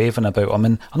have been raving about him.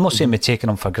 And I'm not saying we're taking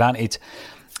him for granted.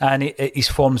 And his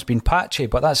form's been patchy,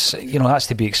 but that's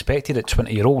to be expected at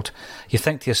 20-year-old. You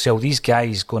think to yourself, these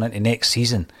guys going into next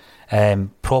season,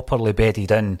 properly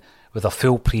bedded in with a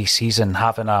full pre-season,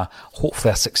 having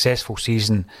hopefully a successful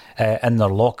season in their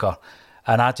locker.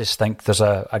 And I just think there's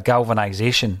a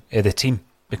galvanisation of the team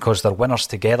because they're winners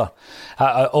together.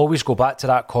 I always go back to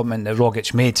that comment that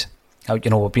Rogic made.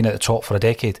 We've been at the top for a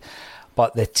decade,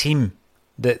 but the team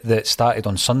that started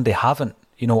on Sunday haven't.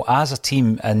 As a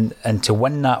team, and to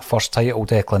win that first title,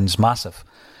 Declan, is massive,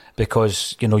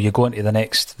 because you go into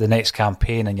the next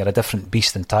campaign and you're a different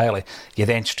beast entirely. You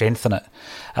then strengthen it,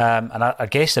 and I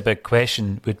guess the big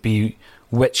question would be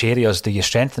which areas do you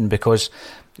strengthen, because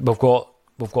we've got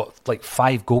like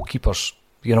 5 goalkeepers,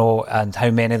 and how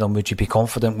many of them would you be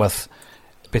confident with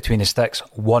between the sticks?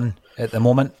 1 at the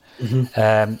moment.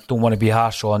 Don't want to be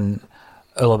harsh on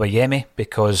Oluwayemi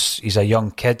because he's a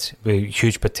young kid with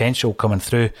huge potential coming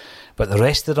through, but the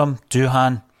rest of them,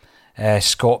 Duhan,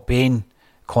 Scott Bain,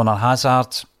 Connor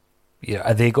Hazard,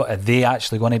 are they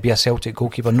actually going to be a Celtic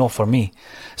goalkeeper? No, for me.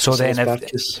 So then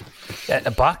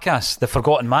Barkas, the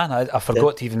forgotten man, I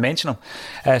forgot to even mention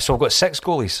him. So we've got 6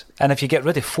 goalies, and if you get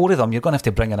rid of 4 of them, you're going to have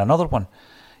to bring in another one.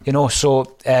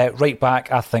 So right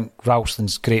back, I think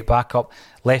Ralston's great backup.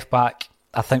 Left back,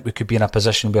 I think we could be in a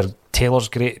position where Taylor's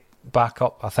great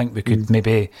backup. I think we could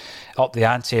maybe up the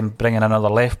ante and bring in another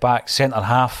left back. Centre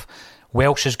half,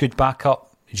 Welsh is good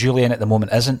backup. Julian at the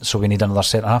moment isn't, so we need another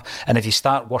centre half. And if you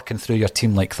start working through your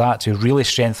team like that to really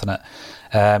strengthen it,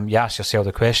 you ask yourself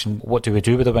the question, what do we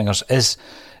do with the wingers? Is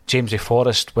Jamesy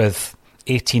Forrest with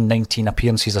 18, 19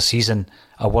 appearances a season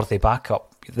a worthy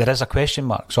backup? There is a question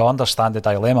mark, so I understand the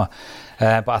dilemma,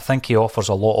 but I think he offers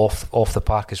a lot off the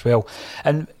park as well.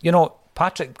 And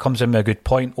Patrick comes in with a good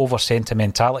point over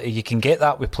sentimentality. You can get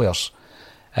that with players,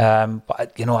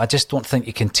 but I just don't think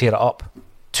you can tear it up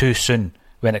too soon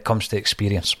when it comes to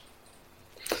experience.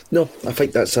 No, I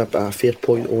think that's a fair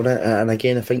point on it. And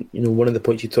again, I think one of the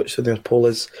points you touched on there, Paul,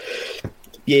 is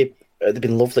it'd have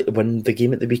been lovely to win the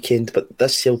game at the weekend, but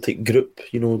this Celtic group,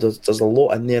 there's a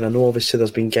lot in there. I know obviously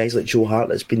there's been guys like Joe Hart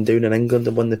that's been down in England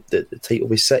and won the title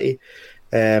with City.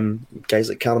 Guys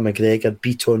like Callum McGregor,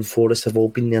 Beaton, Forrest have all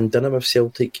been there and done it with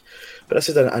Celtic, but this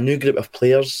is a new group of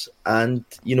players, and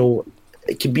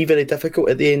it can be very difficult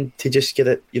at the end to just get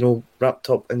it wrapped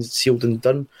up and sealed and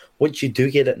done. Once you do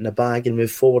get it in the bag and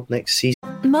move forward next season.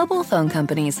 Mobile phone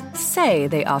companies say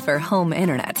they offer home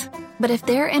internet, but if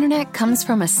their internet comes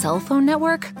from a cell phone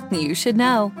network, you should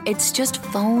know. It's just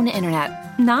phone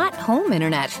internet, not home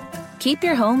internet. Keep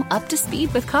your home up to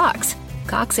speed with Cox.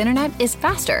 Cox Internet is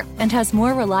faster and has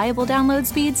more reliable download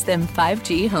speeds than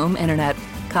 5G home internet.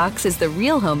 Cox is the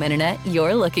real home internet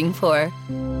you're looking for.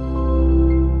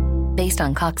 Based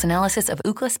on Cox analysis of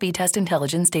Ookla speed test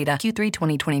intelligence data Q3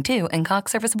 2022 and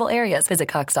Cox serviceable areas. Visit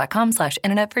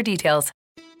cox.com/internet for details.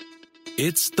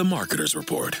 It's the Marketer's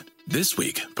Report. This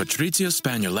week, Patrizia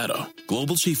Spagnoletto,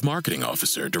 Global Chief Marketing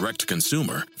Officer,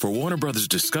 Direct-to-Consumer for Warner Brothers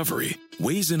Discovery,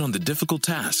 weighs in on the difficult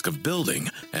task of building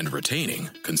and retaining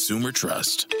consumer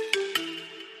trust.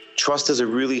 Trust is a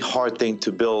really hard thing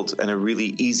to build and a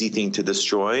really easy thing to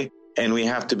destroy, and we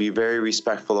have to be very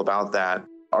respectful about that.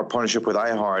 Our partnership with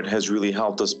iHeart has really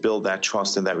helped us build that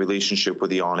trust and that relationship with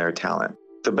the on-air talent.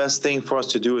 The best thing for us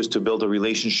to do is to build a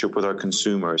relationship with our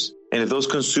consumers. And if those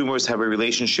consumers have a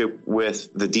relationship with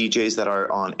the DJs that are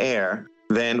on air,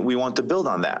 then we want to build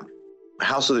on that.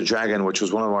 House of the Dragon, which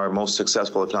was one of our most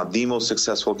successful, if not the most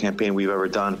successful campaign we've ever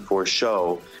done for a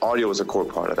show, audio was a core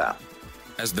part of that.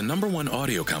 As the #1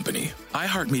 audio company,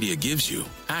 iHeartMedia gives you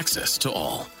access to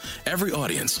all. Every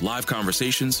audience, live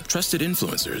conversations, trusted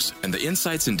influencers, and the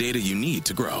insights and data you need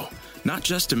to grow. Not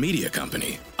just a media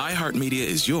company, iHeartMedia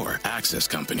is your access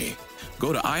company.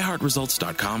 Go to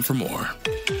iHeartResults.com for more.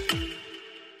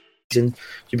 You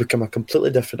become a completely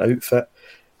different outfit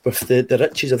with the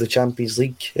riches of the Champions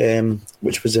League,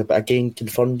 which was again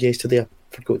confirmed yesterday.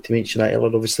 I forgot to mention that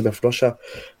earlier, obviously with Russia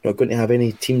not going to have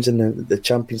any teams in the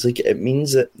Champions League. It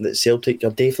means that Celtic are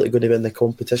definitely going to win the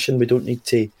competition. We don't need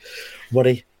to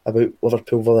worry about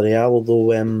Liverpool Villarreal,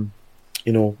 although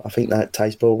I think that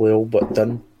tie's probably all but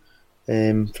done.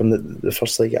 From the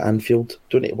first leg at Anfield.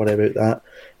 Don't need to worry about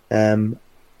that.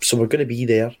 So we're going to be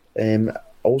there.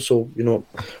 Also,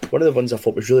 one of the ones I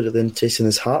thought was really, really interesting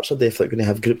is Hearts are definitely going to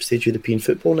have group stage European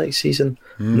football next season,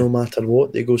 no matter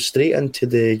what. They go straight into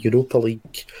the Europa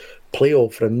League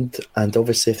playoff round, and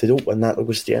obviously if they don't win that, they'll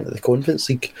go straight into the Conference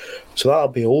League. So that'll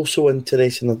be also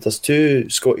interesting. There's 2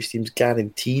 Scottish teams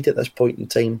guaranteed at this point in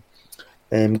time,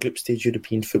 group stage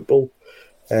European football.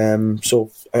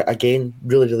 So again,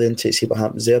 really, really interested to see what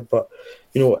happens there. But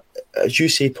as you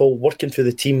say, Paul, working through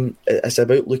the team, it's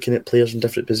about looking at players in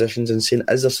different positions and saying,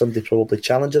 is there somebody probably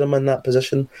challenging them in that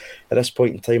position at this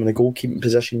point in time in the goalkeeping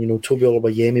position? Toby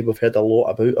Oluwayemi, we've heard a lot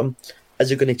about him. Is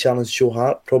he going to challenge Joe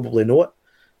Hart? Probably not.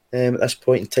 At this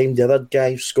point in time, the other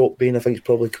guy, Scott Bain, I think is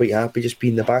probably quite happy just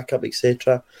being the backup,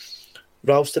 etc.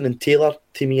 Ralston and Taylor,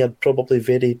 to me, are probably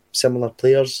very similar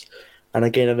players. And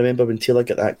again, I remember when Taylor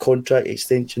got that contract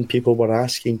extension, people were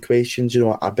asking questions,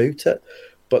 about it.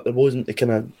 But there wasn't the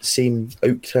kind of same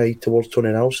outcry towards Tony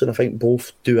Ralston. I think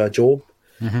both do a job.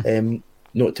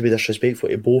 Not to be disrespectful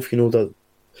to both, they're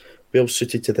well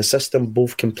suited to the system.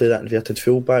 Both can play that inverted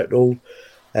fullback role.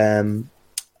 And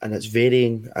it's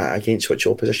varying against which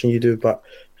opposition you do, but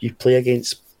you play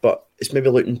against. But it's maybe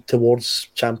looking towards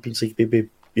Champions League, maybe,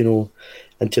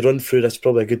 and to run through this,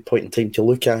 probably a good point in time to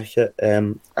look at it.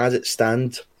 As it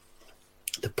stands,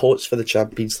 the pots for the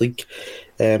Champions League,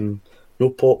 no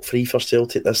pot 3 for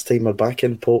Celtic this time. We're back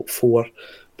in pot 4.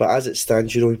 But as it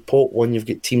stands, pot 1, you've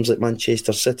got teams like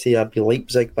Manchester City, RB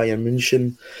Leipzig, Bayern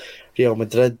München, Real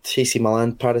Madrid, AC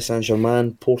Milan, Paris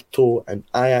Saint-Germain, Porto and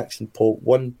Ajax in pot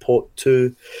 1. Pot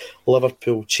 2,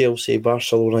 Liverpool, Chelsea,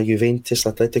 Barcelona, Juventus,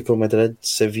 Atletico Madrid,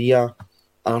 Sevilla,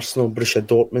 Arsenal, Borussia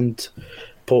Dortmund.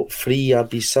 Pot 3,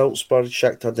 RB Salzburg,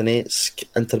 Shakhtar Donetsk,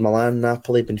 Inter Milan,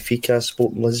 Napoli, Benfica,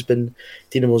 Sporting Lisbon,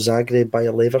 Dinamo Zagreb,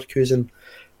 Bayer Leverkusen.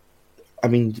 I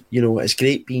mean, it's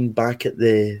great being back at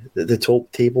the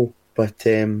top table, but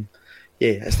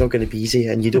it's not going to be easy,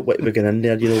 and you don't want to be going in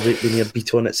there, when you're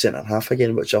beat on at centre half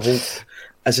again, which I hope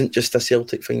isn't just a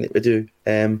Celtic thing that we do.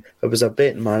 If I was a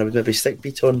betting man, I would maybe stick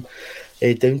beat on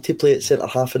down to play at centre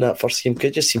half in that first game,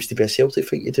 because it just seems to be a Celtic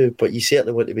thing to do, but you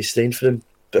certainly want to be strengthening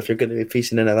if you're going to be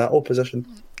facing into that opposition.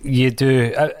 You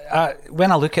do.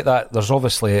 When I look at that, there's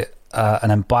obviously an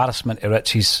embarrassment of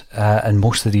riches in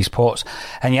most of these pots,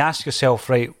 and you ask yourself,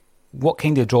 right, what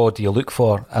kind of draw do you look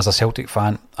for as a Celtic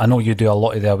fan? I know you do a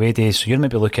lot of the away days, so you're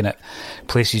maybe looking at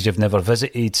places you've never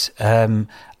visited.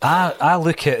 I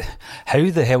look at how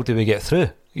the hell do we get through?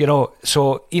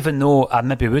 So even though I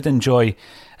maybe would enjoy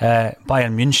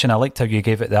Bayern München, I liked how you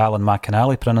gave it the Alan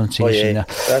McInally pronunciation. Oh, yeah.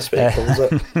 That's what he calls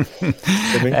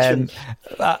it.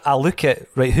 I look at,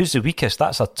 right, who's the weakest?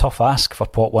 That's a tough ask for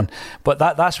pot 1. But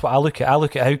that's what I look at. I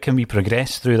look at how can we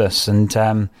progress through this,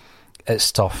 and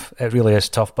it's tough. It really is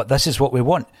tough. But this is what we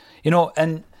want.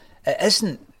 And it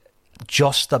isn't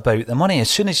just about the money. As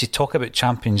soon as you talk about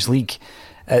Champions League,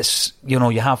 it's, you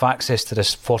have access to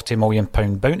this £40 million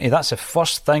bounty. That's the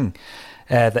first thing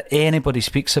that anybody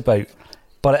speaks about.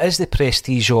 But it is the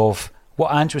prestige of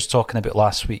what Ange was talking about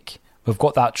last week. We've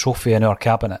got that trophy in our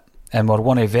cabinet, and we're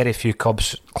one of very few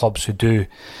clubs who do.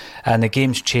 And the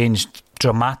game's changed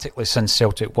dramatically since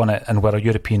Celtic won it and were a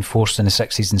European force in the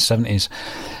 60s and 70s.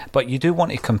 But you do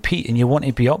want to compete and you want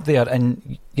to be up there.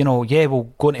 And, we'll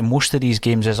go into most of these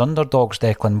games as underdogs,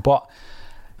 Declan, but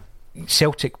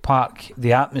Celtic Park,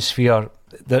 the atmosphere,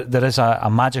 there is a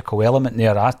magical element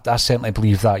there. I certainly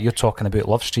believe that. You're talking about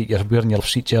Love Street, you're wearing your Love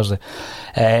Street jersey.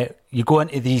 You go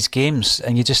into these games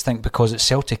and you just think because it's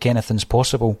Celtic, anything's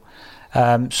possible.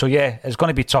 It's going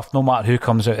to be tough no matter who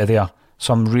comes out of there.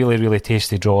 Some really, really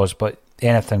tasty draws, but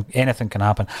anything can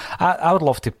happen. I'd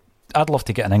love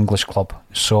to get an English club,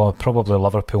 so probably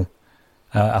Liverpool.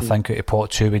 I think out of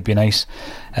pot 2 would be nice.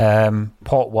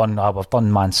 Pot 1, we've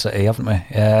done Man City, haven't we?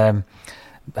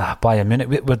 Bayern Munich.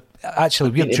 We're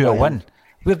due a win.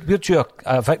 We're due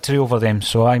a victory over them,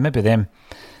 so maybe them.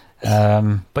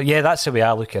 But yeah, that's the way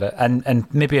I look at it. And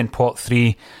maybe in pot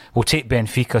 3 we'll take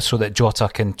Benfica so that Jota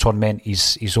can torment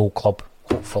his old club,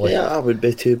 hopefully. Yeah, that would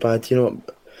be too bad.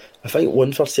 I think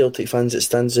one for Celtic fans that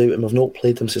stands out, and we've not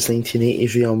played them since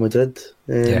 1980s Real Madrid.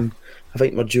 I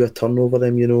think we're due a turn over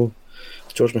them.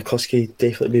 George McCluskey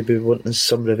definitely be wanting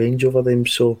some revenge over them.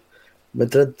 So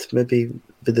Madrid maybe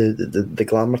with the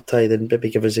glamour tie, then maybe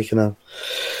give us a kind of.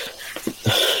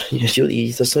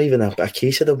 There's not even a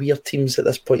case of the weird teams at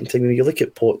this point in time. When you look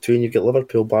at pot 2 and you've got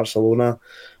Liverpool, Barcelona,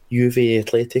 Juve,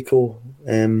 Atletico,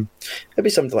 maybe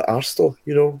something like Arsenal,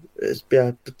 it'd be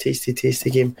a tasty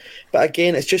game. But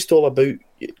again, it's just all about,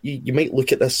 you might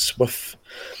look at this with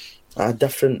a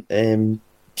different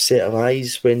set of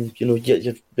eyes when,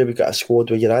 you've maybe got a squad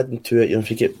where you're adding to it.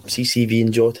 If you get CCV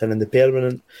and Jota and the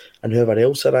permanent and whoever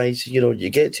else arrives, you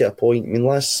get to a point,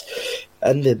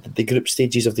 in the group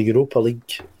stages of the Europa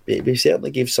League, we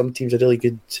certainly gave some teams a really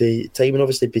good time, and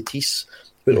obviously Betis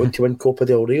went on to win Copa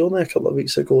del Rey only a couple of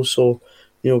weeks ago, so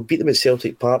beat them at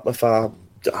Celtic Park with a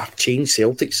changed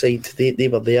Celtic side. They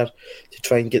were there to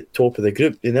try and get top of the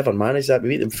group. They never managed that. We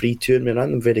beat them 3-2 and we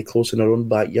ran them very close in our own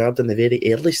backyard in the very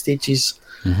early stages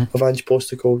of Ange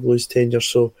Postecoglou's tenure.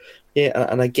 So yeah,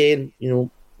 and again,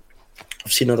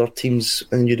 I've seen other teams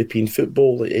in European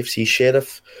football like FC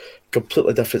Sheriff,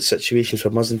 completely different situations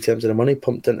from us in terms of the money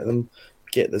pumped into them,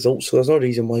 get results. So there's no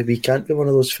reason why we can't be one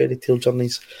of those fairy tale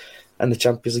journeys in the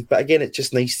Champions League. But again, it's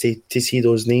just nice to see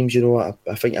those names.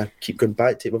 I think I keep going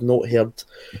back to it. We've not heard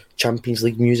Champions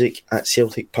League music at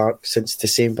Celtic Park since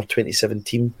December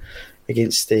 2017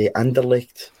 against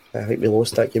Anderlecht. I think we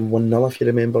lost that game 1-0 if you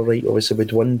remember right. Obviously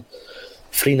we'd won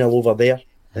 3-0 over there.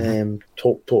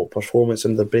 Top performance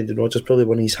under Brendan Rodgers, probably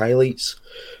one of his highlights.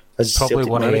 Probably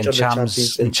one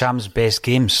of Cham's best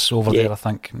games over there, I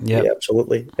think. Yeah,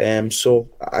 absolutely. So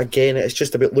again, it's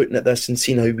just about looking at this and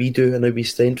seeing how we do and how we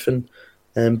strengthen.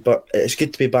 But it's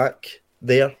good to be back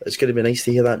there. It's going to be nice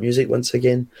to hear that music once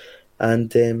again,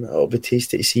 and it'll be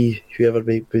tasty to see whoever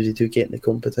we do get in the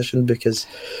competition, because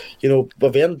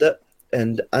we've earned it.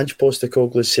 And Ange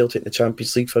Postecoglou's Celtic in the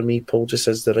Champions League, for me, Paul, just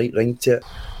has the right ring to it,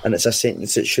 and it's a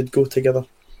sentence that should go together.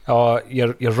 Oh,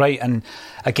 you're right. And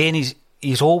again,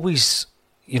 he's always,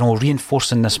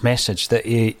 reinforcing this message that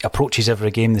he approaches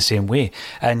every game the same way,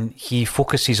 and he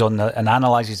focuses on and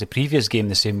analyses the previous game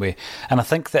the same way. And I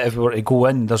think that if we were to go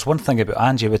in, there's one thing about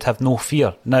Ange, we'd have no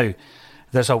fear. Now,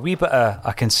 there's a wee bit of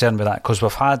a concern with that, because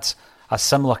we've had a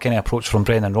similar kind of approach from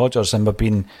Brendan Rodgers, and we've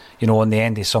been, on the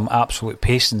end of some absolute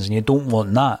pacings, and you don't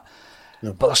want that.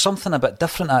 No. But there's something a bit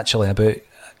different actually about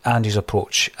Ange's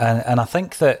approach, and I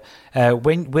think that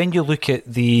when you look at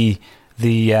the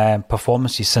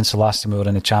performances since the last time we were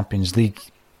in the Champions League,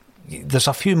 there's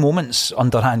a few moments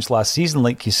under Ange last season,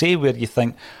 like you say, where you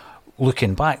think,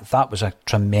 looking back, that was a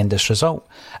tremendous result.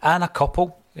 And a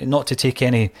couple, not to take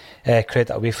any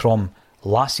credit away from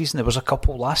last season, there was a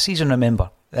couple last season, remember,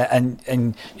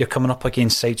 and you're coming up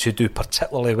against sides who do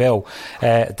particularly well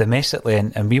domestically,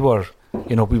 and we were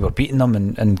beating them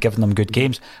and giving them good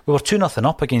games. We were 2-0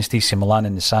 up against AC Milan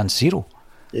in the San Siro.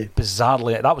 Yeah.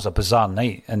 Bizarrely, that was a bizarre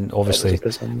night, and obviously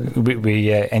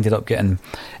we ended up getting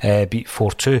beat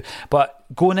 4-2. But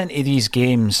going into these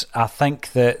games, I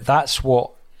think that's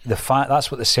what the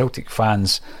Celtic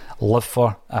fans live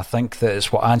for. I think that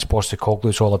it's what Ange Postecoglou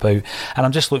is all about, and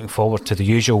I'm just looking forward to the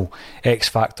usual X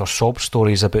Factor sob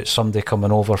stories about somebody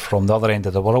coming over from the other end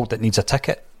of the world that needs a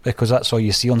ticket, because that's all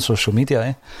you see on social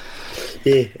media,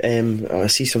 Yeah, I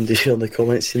see somebody in the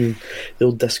comments saying the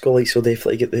old disco lights will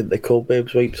definitely get the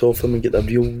cobwebs wiped off them and get the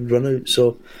real run out,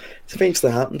 so it's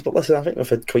eventually happened. But listen, I think we've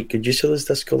had quite good use of those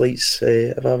disco lights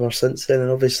ever since then,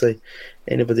 and obviously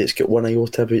anybody that's got one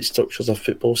iota about structures of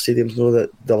football stadiums know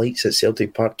that the lights at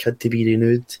Celtic Park had to be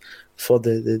renewed for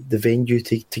the venue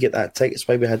to get that ticket. That's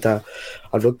why we had a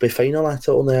rugby final at it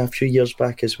only a few years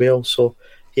back as well. So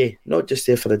not just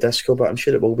there for the disco, but I'm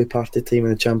sure it will be party time in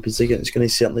the Champions League, and it's going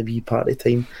to certainly be party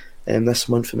time this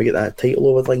month when we get that title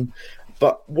over the line.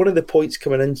 But one of the points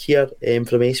coming in here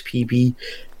from SPB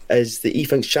is that he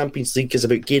thinks Champions League is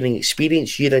about gaining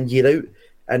experience year in, year out,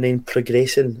 and then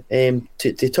progressing.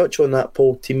 To touch on that,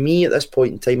 Paul, to me at this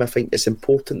point in time, I think it's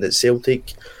important that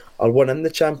Celtic are one in the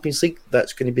Champions League.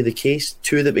 That's going to be the case.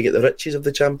 Two, that we get the riches of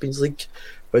the Champions League,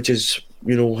 which is,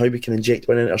 how we can inject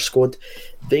one into our squad.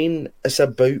 Then it's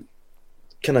about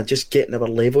kind of just getting our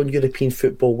level in European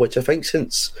football, which I think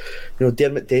since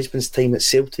Dermot Desmond's time at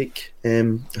Celtic,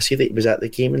 I see that he was at the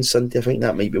game on Sunday. I think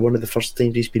that might be one of the first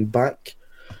times he's been back,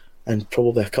 and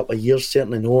probably a couple of years,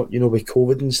 certainly not, with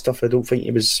COVID and stuff. I don't think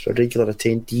he was a regular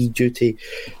attendee due to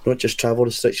not just travel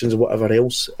restrictions or whatever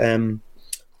else.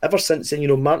 Ever since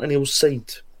then, Martin O'Neill's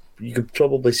side, you could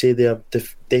probably say their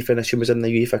definition was in the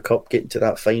UEFA Cup, getting to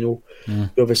that final. We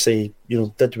obviously,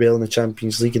 did well in the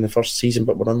Champions League in the first season,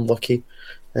 but were unlucky.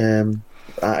 That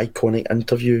iconic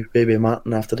interview with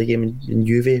Martin after the game in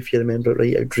Juve, if you remember it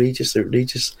right, outrageous.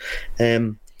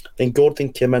 Then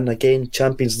Gordon came in again,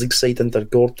 Champions League side under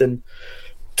Gordon.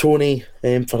 Tony,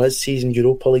 for his season,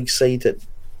 Europa League side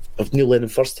of Neil Lennon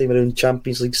first time around,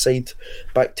 Champions League side.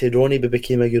 Back to Ronnie, we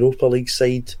became a Europa League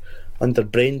side under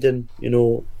Brendan.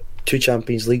 2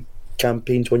 Champions League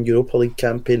campaigns, 1 Europa League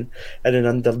campaign, and then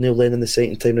under Neil Lennon the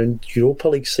second time around, Europa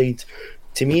League side.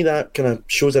 To me, that kind of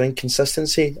shows an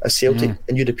inconsistency as Celtic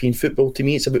in European football. To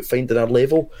me, it's about finding our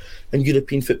level in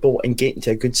European football and getting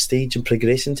to a good stage and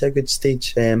progressing to a good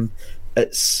stage.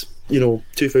 It's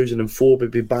 2004,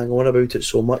 we'd be bang on about it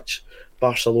so much.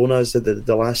 Barcelona is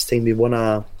the last time they won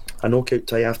a knockout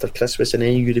tie after Christmas in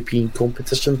any European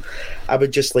competition. I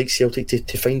would just like Celtic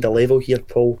to find a level here,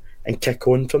 Paul, and kick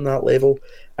on from that level.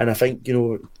 And I think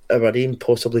our aim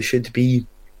possibly should be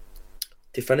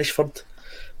to finish third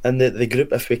in the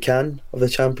group if we can of the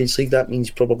Champions League. That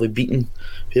means probably beating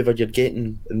whoever you're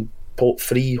getting in pot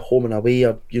 3 home and away,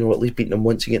 or at least beating them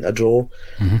once and getting a draw,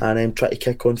 and then try to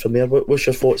kick on from there. What's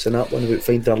your thoughts on that one about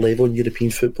finding our level in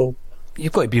European football?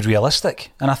 You've got to be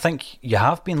realistic, and I think you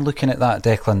have been looking at that,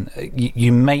 Declan.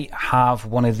 You might have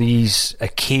one of these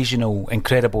occasional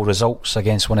incredible results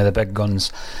against one of the big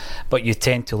guns, but you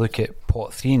tend to look at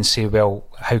pot 3 and say, well,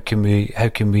 how can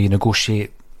we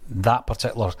negotiate that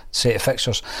particular set of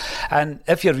fixtures? And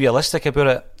if you're realistic about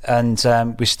it,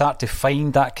 and we start to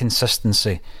find that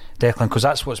consistency, Declan, because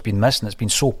that's what's been missing. It's been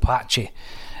so patchy,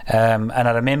 and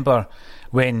I remember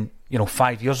when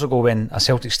 5 years ago, when A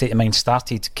Celtic State of Mind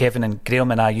started, Kevin and Graham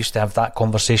and I used to have that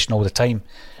conversation all the time,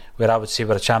 where I would say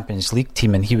we're a Champions League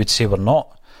team and he would say we're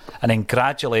not, and then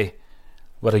gradually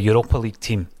we're a Europa League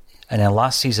team, and then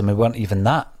last season we weren't even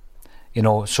that.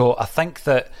 So I think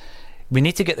that we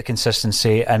need to get the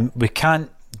consistency, and we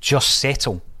can't just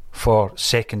settle for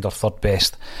second or third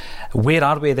best. Where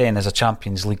are we then as a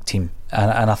Champions League team?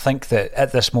 And I think that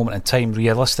at this moment in time,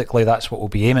 realistically, that's what we'll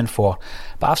be aiming for.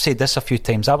 But I've said this a few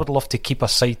times, I would love to keep a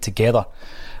side together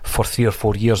for 3 or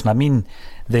 4 years, and I mean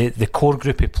the core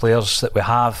group of players that we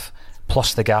have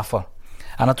plus the gaffer.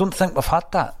 And I don't think we've had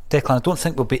that, Declan. I don't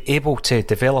think we'll be able to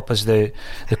develop, as the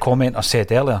commenter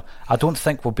said earlier, I don't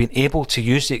think we've been able to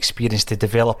use the experience to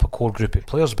develop a core group of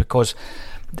players, because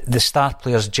the star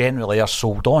players generally are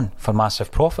sold on for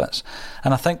massive profits.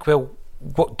 And I think, well,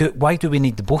 why do we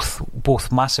need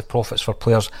both massive profits for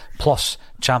players plus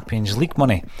Champions League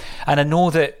money? And I know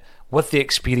that with the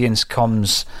experience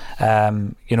comes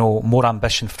more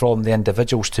ambition from the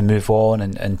individuals to move on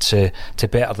and to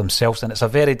better themselves, and it's a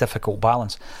very difficult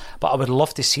balance. But I would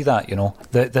love to see that,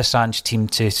 this Ange team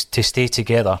to stay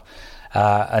together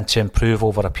and to improve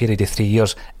over a period of 3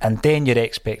 years, and then your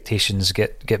expectations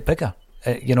get bigger.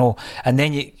 And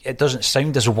then it doesn't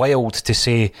sound as wild to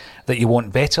say that you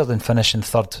want better than finishing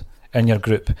third in your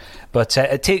group, but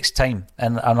it takes time,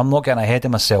 and I'm not getting ahead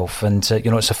of myself. And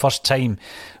it's the first time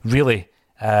really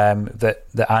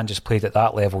that Ange has played at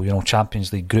that level,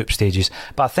 Champions League group stages.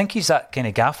 But I think he's that kind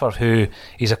of gaffer who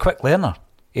he's a quick learner.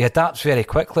 He adapts very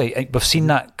quickly. We've seen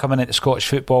that coming into Scottish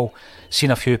football,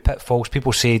 seen a few pitfalls.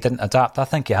 People say he didn't adapt. I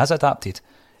think he has adapted.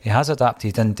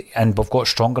 And we've got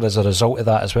stronger as a result of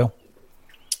that as well.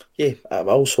 Yeah, I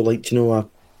also liked, I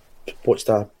watched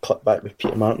a clip back with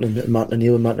Peter Martin and Martin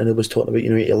O'Neill, and Martin O'Neill was talking about,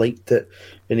 he liked it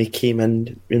when he came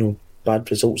in, bad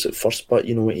results at first, but,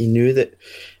 he knew that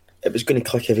it was going to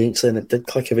click eventually, and it did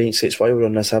click eventually. It's why we're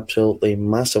on this absolutely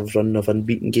massive run of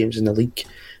unbeaten games in the league,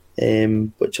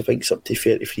 which I think is up to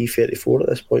 33, 34 at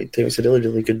this point in time. It's a really,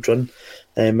 really good run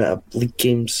at league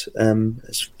games.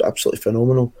 It's absolutely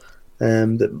phenomenal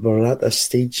that we're at this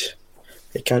stage.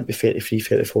 It can't be 33,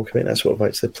 34. I mean, that's what I've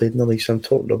actually played in the league, so I'm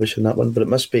talking rubbish on that one. But it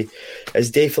must be. It's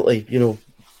definitely,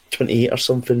 28 or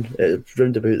something,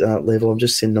 round about that level. I'm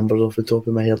just saying numbers off the top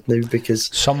of my head now because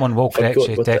someone will correct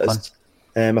you, Declan.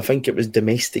 I think it was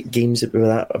domestic games that we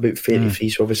were at, about 33,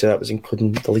 so obviously that was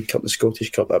including the League Cup and the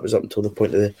Scottish Cup. That was up until the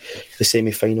point of the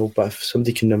semi-final, but if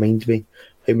somebody can remind me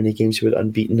how many games we were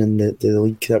unbeaten in the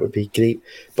league, that would be great.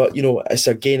 But, it's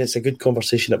a good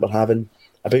conversation that we're having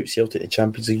about Celtic, the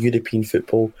Champions League, European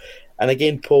football. And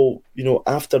again, Paul,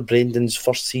 after Brendan's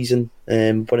first season,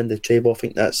 winning the treble, I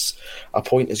think that's a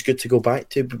point that's good to go back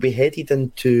to. But we headed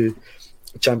into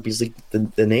Champions League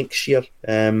the next year,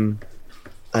 and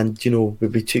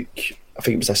we took, I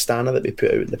think it was Astana that we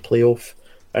put out in the playoff,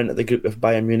 into the group with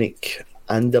Bayern Munich,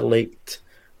 Anderlecht,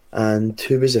 and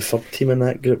who was the third team in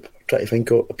that group? I'm trying to think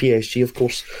of PSG, of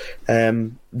course.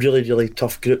 Really, really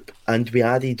tough group, and we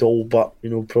added all but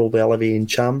probably Olivier and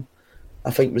Cham, I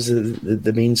think was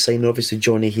the main sign. Obviously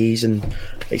Johnny Hayes and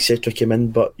etc. came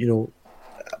in, but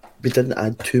we didn't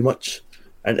add too much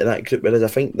into that group. Whereas I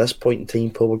think at this point in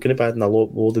time, Paul, we're going to be adding a lot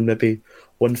more than maybe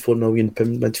 £4 million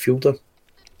midfielder.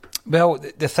 Well,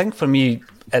 the thing for me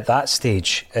at that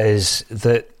stage is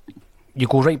that you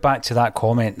go right back to that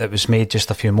comment that was made just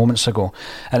a few moments ago,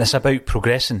 and it's about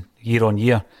progressing year on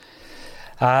year.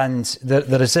 And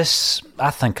there is this,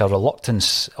 I think, a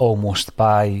reluctance almost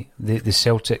by the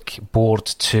Celtic board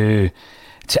to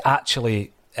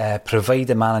actually provide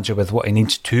the manager with what he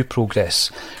needs to progress.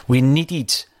 We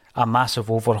needed a massive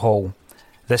overhaul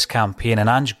this campaign, and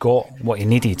Ange got what he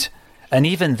needed. And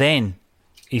even then,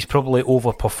 he's probably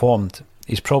overperformed.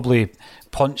 He's probably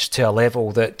punched to a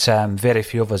level that very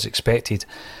few of us expected.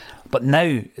 But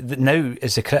now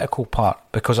is the critical part,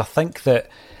 because I think that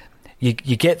you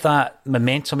get that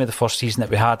momentum of the first season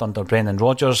that we had under Brendan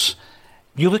Rodgers.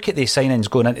 You look at the signings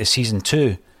going into season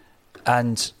 2,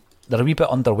 and they're a wee bit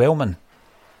underwhelming,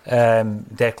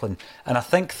 Declan. And I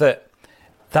think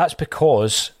that's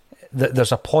because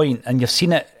there's a point, and you've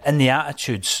seen it in the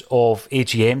attitudes of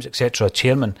AGMs, etc.,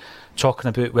 chairman, talking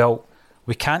about, well,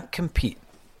 we can't compete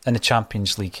in the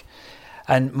Champions League.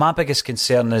 And my biggest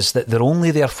concern is that they're only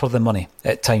there for the money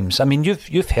at times. I mean,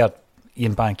 you've heard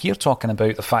Ian Bankier talking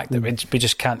about the fact that we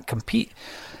just can't compete.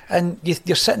 And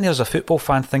you're sitting there as a football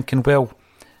fan thinking, well,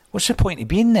 what's the point of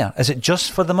being there? Is it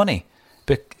just for the money?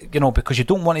 Because you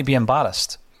don't want to be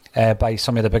embarrassed by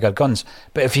some of the bigger guns.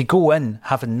 But if you go in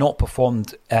having not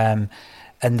performed in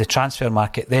the transfer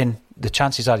market, then the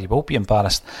chances are you will be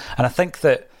embarrassed. And I think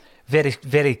that very,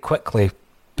 very quickly,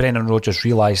 Brendan Rodgers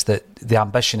realised that the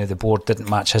ambition of the board didn't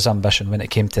match his ambition when it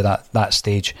came to that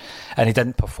stage, and he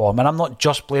didn't perform. And I'm not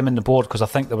just blaming the board, because I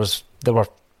think there were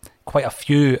quite a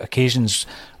few occasions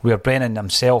where Brendan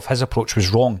himself, his approach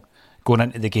was wrong going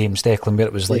into the games, Declan, where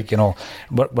it was like,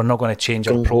 we're not going to change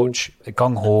our approach,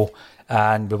 gung-ho,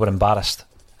 and we were embarrassed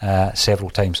several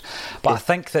times. But I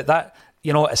think that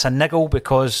it's a niggle,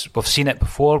 because we've seen it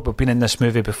before. We've been in this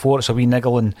movie before. It's a wee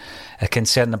niggle and a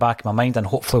concern in the back of my mind, and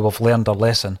hopefully we've learned our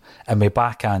lesson and we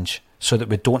back Ange, so that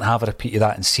we don't have a repeat of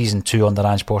that in season 2 under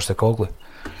Ange Postecoglou.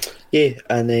 Yeah,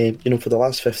 and for the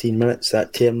last 15 minutes,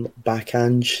 that term back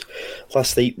Ange.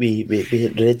 Last night we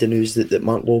had read the news that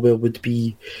Mark Lawwell would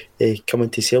be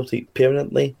coming to Celtic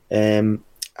permanently.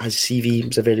 His CV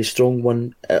was a very strong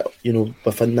one.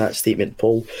 Within that statement,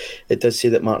 Paul, it does say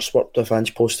that Mark's worked with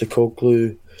Ange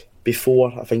Postecoglou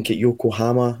before, I think at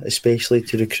Yokohama, especially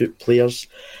to recruit players.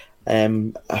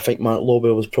 I think Mark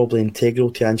Lawwell was probably integral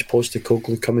to Ange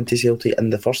Postecoglou coming to Celtic in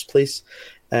the first place.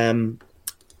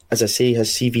 As I say,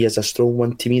 his CV is a strong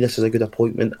one. To me, this is a good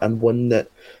appointment, and one that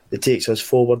takes us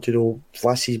forward.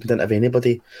 Last season we didn't have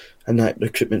anybody in that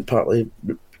recruitment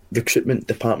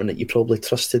department that you probably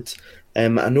trusted. I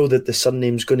know that the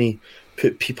surname's going to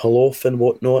put people off and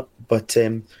whatnot, but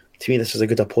to me this is a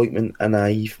good appointment, and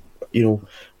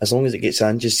as long as it gets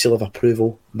Ange's seal of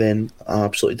approval, then I'm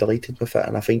absolutely delighted with it,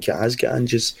 and I think it has got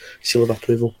Ange's seal of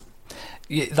approval.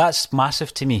 Yeah, that's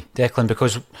massive to me, Declan,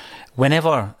 because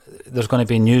whenever there's going to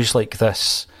be news like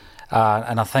this,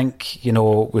 and I think,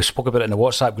 we spoke about it in the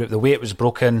WhatsApp group, the way it was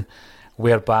broken,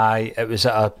 whereby it was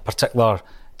at a particular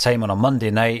time on a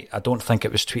Monday night. I don't think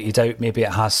it was tweeted out. Maybe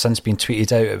it has since been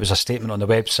tweeted out. It was a statement on the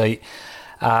website,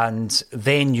 and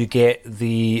then you get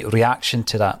the reaction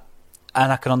to that,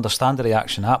 and I can understand the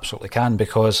reaction. I absolutely can,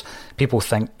 because people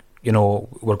think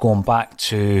we're going back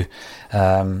to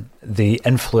the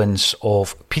influence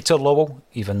of Peter Lawwell,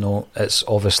 even though it's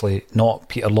obviously not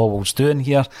Peter Lawwell's doing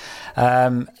here.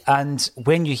 And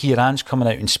when you hear Ange coming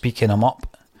out and speaking him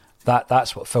up,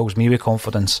 that's what fills me with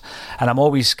confidence. And I'm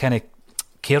always kind of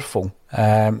careful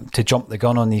to jump the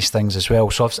gun on these things as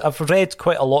well. So I've read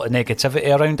quite a lot of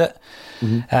negativity around it.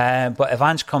 Mm-hmm. But if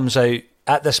Ange comes out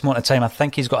at this moment of time, I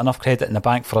think he's got enough credit in the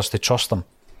bank for us to trust him.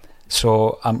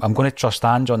 So I'm going to trust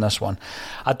Ange on this one.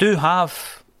 I do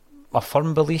have a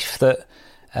firm belief that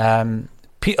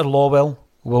Peter Lawwell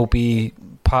will be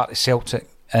part of Celtic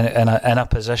in a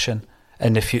position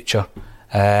in the future,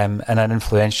 in an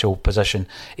influential position.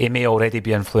 He may already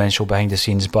be influential behind the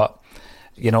scenes, but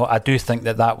I do think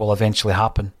that will eventually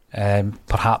happen.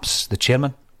 Perhaps the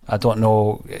chairman. I don't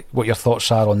know what your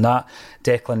thoughts are on that,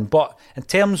 Declan. But in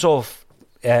terms of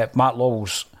Matt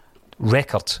Lawwell's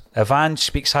record, if Ange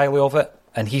speaks highly of it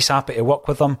and he's happy to work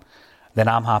with them, then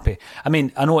I'm happy. I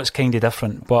mean, I know it's kind of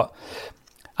different, but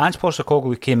Ange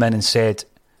Postecoglou came in and said,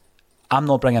 I'm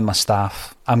not bringing my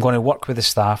staff. I'm going to work with the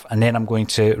staff, and then I'm going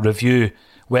to review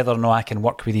whether or not I can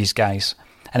work with these guys.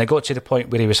 And it got to the point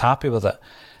where he was happy with it.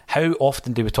 How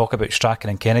often do we talk about Strachan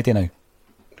and Kennedy now?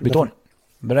 We don't,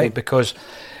 right? Because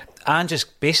Ange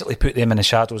just basically put them in the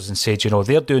shadows and said,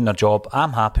 they're doing their job,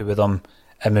 I'm happy with them,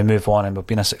 and we move on, and we've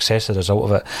been a success as a result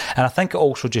of it. And I think it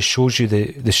also just shows you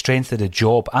the strength of the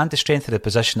job and the strength of the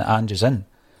position that Ange is in.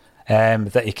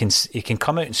 That he can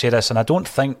come out and say this, and I don't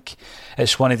think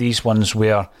it's one of these ones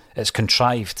where it's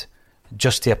contrived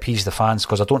just to appease the fans,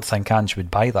 because I don't think Ange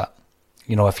would buy that.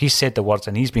 If he said the words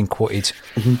and he's been quoted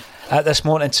at this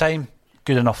moment in time,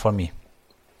 good enough for me.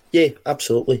 Yeah,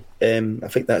 absolutely. I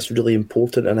think that's really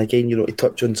important. And again, to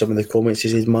touch on some of the comments, he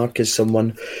says, Mark is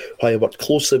someone who I worked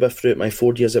closely with throughout my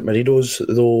 4 years at Marinos,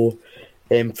 though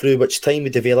through which time we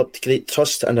developed great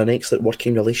trust and an excellent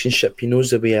working relationship. He knows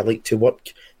the way I like to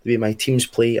work, the way my teams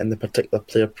play, and the particular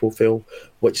player profile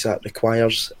which that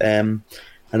requires. And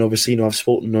obviously, I've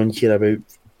spoken on here about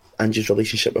Ange's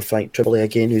relationship with Frank Tripoli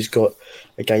again, who's got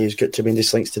a guy who's got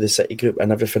tremendous links to the City group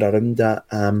and everything around that.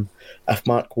 If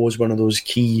Mark was one of those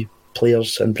key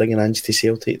players in bringing Ange to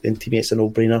Celtic, then to me it's a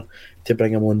no-brainer to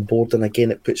bring him on board. And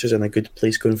again, it puts us in a good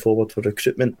place going forward for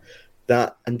recruitment.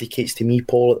 That indicates to me,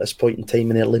 Paul, at this point in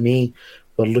time in early May,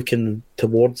 we're looking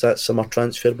towards that summer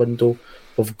transfer window.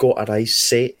 We've got our eyes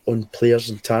set on players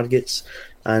and targets,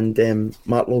 and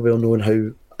Mark Lawwell knowing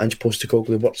how Ange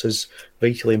Postecoglou works is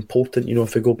vitally important.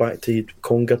 If we go back to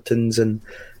Congertons and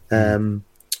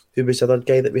who was the other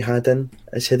guy that we had in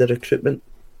as head of recruitment?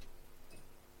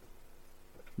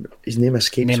 His name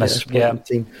escapes me at this point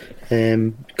in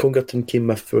time. Congerton came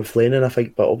with Lennon, I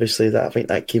think, but obviously I think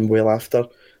that came well after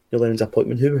Lennon's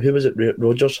appointment. Who was it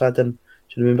Rodgers had in? Do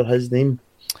you remember his name?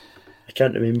 I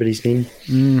can't remember his name.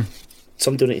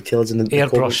 Somebody need to tell us in the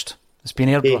airbrushed. It's been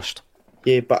airbrushed.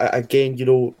 Yeah, but again,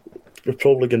 we're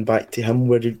probably going back to him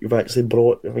where you've actually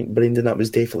brought, I think Brendan, that was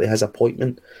definitely his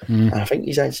appointment. And I think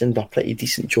he's actually done a pretty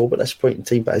decent job at this point in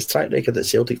time, but his track record at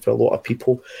Celtic for a lot of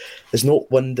people is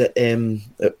not one that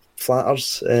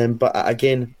flatters. But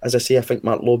again, as I say, I think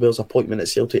Mark Lawwell's appointment at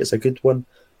Celtic is a good one,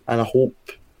 and I hope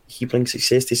he brings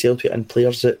success to Celtic and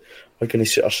players that are going to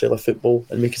suit our style of football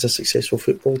and make us a successful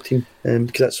football team,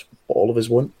 because that's what all of us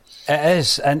want. It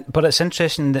is, but it's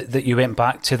interesting that you went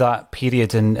back to that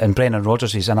period in Brendan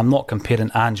Rodgers', and I'm not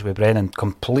comparing Ange with Brendan,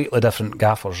 completely different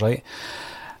gaffers, right?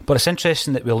 But it's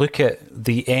interesting that we look at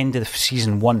the end of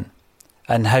season 1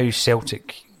 and how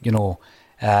Celtic,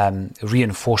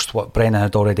 reinforced what Brendan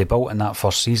had already built in that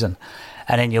first season.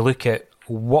 And then you look at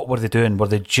what were they doing? Were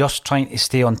they just trying to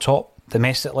stay on top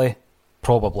domestically?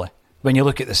 Probably. When you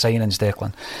look at the signings,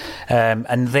 Declan.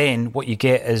 And then what you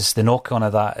get is the knock-on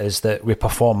of that is that we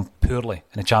perform poorly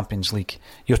in the Champions League.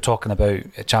 You're talking about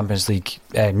Champions League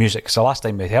music. It's the last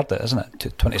time we heard it, isn't it?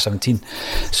 2017.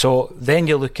 So then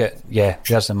you look at,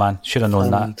 there's the man. Should have known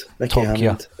that. Top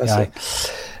gear.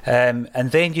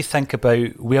 And then you think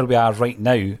about where we are right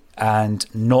now and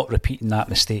not repeating that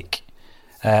mistake.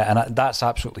 And that's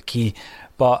absolutely key.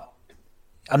 But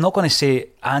I'm not going to say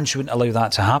Ange wouldn't allow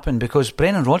that to happen, because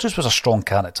Brendan Rodgers was a strong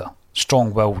character,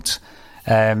 strong-willed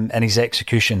in his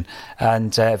execution,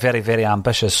 and very, very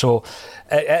ambitious. So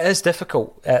it is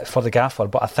difficult for the gaffer,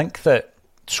 but I think that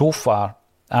so far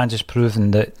Ange has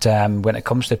proven that when it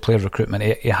comes to player recruitment,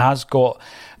 he has got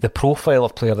the profile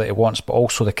of player that he wants, but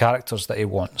also the characters that he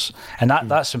wants. And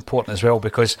that's important as well,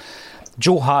 because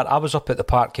Joe Hart, I was up at the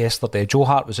park yesterday. Joe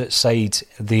Hart was outside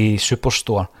the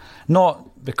superstore, not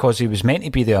because he was meant to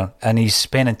be there, and he's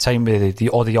spending time with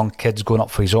all the young kids going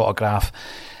up for his autograph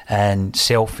and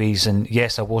selfies. And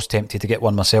yes, I was tempted to get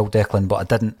one myself, Declan, but I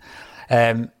didn't.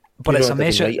 But it's a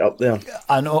measure. Right up there.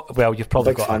 I know. Well, you've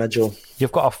probably got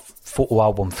you've got a photo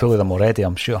album full of them already,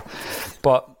 I'm sure.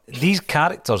 But these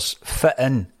characters fit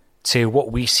in to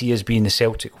what we see as being the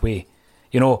Celtic way.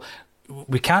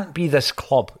 We can't be this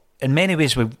club. In many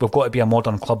ways, we've got to be a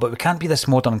modern club, but we can't be this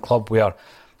modern club where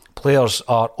players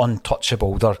are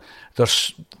untouchable.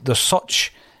 There's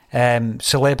such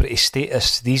celebrity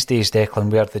status these days, Declan,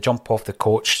 where they jump off the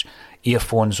coach,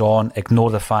 earphones on,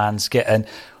 ignore the fans, get in.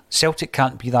 Celtic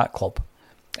can't be that club.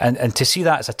 And to see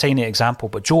that as a tiny example,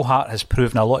 but Joe Hart has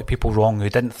proven a lot of people wrong who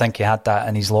didn't think he had that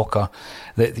in his locker,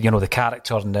 the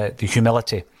character and the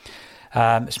humility.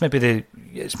 It's maybe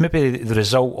the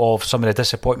result of some of the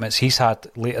disappointments he's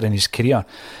had later in his career.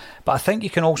 But I think you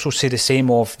can also say the same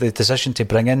of the decision to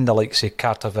bring in the likes of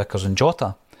Carter Vickers and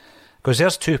Jota, because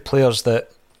there's two players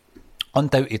that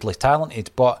undoubtedly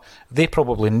talented, but they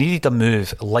probably needed a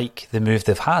move like the move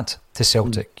they've had to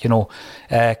Celtic.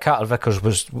 Carter Vickers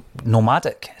was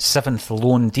nomadic, 7th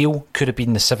loan deal, could have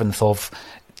been the 7th of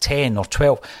 10 or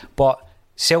 12, but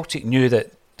Celtic knew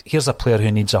that here's a player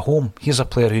who needs a home, here's a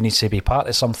player who needs to be part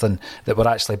of something that we're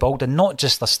actually building, not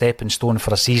just a stepping stone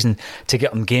for a season to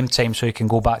get him game time so he can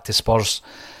go back to Spurs.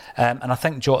 And I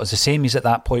think Jota's the same. He's at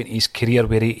that point in his career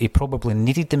where he probably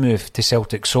needed the move to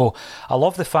Celtic. So I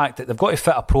love the fact that they've got to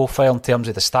fit a profile in terms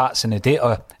of the stats and the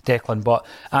data, Declan, but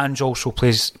Ange also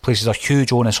places a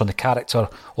huge onus on the character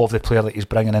of the player that he's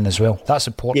bringing in as well. That's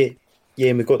important. Yeah,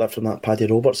 and we got that from that Paddy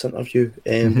Roberts interview,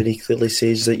 where he clearly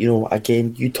says that,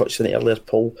 again, you touched on it earlier,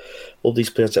 Paul, all these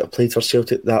players that have played for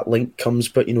Celtic, that link comes,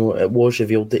 but, it was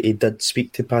revealed that he did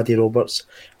speak to Paddy Roberts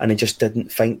and he just didn't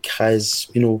think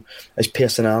his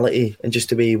personality and just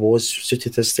the way he was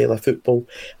suited his style of football.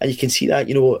 And you can see that,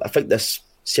 I think this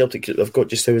Celtic group they've got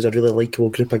just now is a really likeable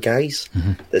group of guys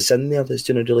that's in there, that's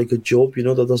doing a really good job.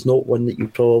 There's not one that you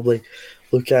probably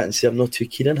look at and say I'm not too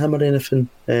keen on him or anything.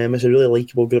 It's a really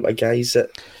likeable group of guys that,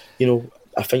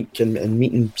 I think in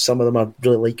meeting some of them are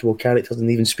really likeable characters,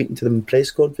 and even speaking to them in press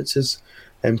conferences.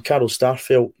 Carol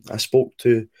Starfelt I spoke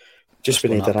to just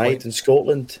when he'd arrived in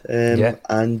Scotland,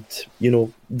 and really,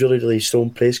 really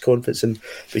strong press conference, and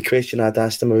the question I'd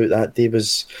asked him about that day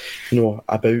was,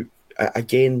 about,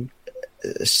 again,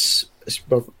 it's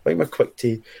we're quick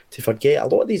to forget, a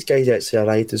lot of these guys actually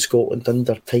arrived in Scotland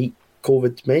under tight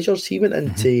COVID measures. He went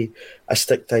into a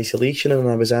strict isolation, and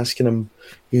I was asking him,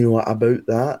 about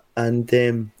that, and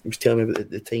he was telling me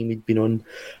about the time he'd been on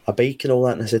a bike and all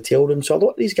that in his hotel room. So a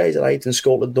lot of these guys arrived in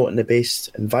Scotland not in the best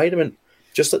environment,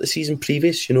 just like the season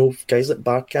previous. Guys like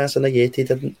Barkas and Hatate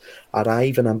didn't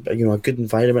arrive in a good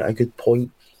environment, a good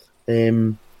point.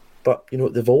 But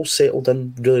they've all settled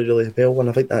in really, really well, and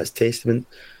I think that's testament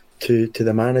to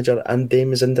the manager and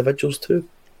them as individuals too.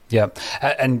 Yeah,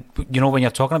 and when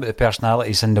you're talking about the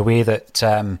personalities and the way that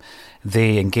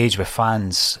they engage with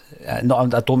fans, I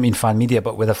don't mean fan media,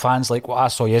 but with the fans, like what I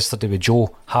saw yesterday with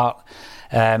Joe Hart,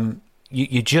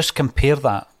 you just compare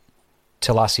that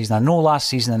to last season. I know last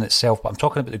season in itself, but I'm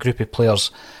talking about the group of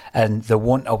players and the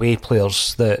want-away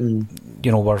players that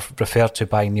were referred to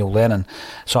by Neil Lennon.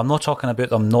 So I'm not talking about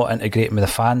them not integrating with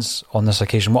the fans on this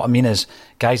occasion. What I mean is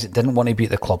guys that didn't want to be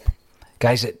at the club,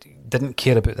 guys that didn't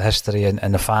care about the history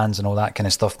and the fans and all that kind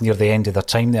of stuff near the end of their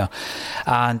time there.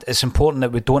 And it's important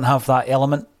that we don't have that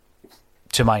element,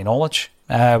 to my knowledge.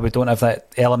 We don't have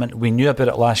that element. We knew about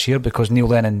it last year because Neil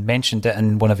Lennon mentioned it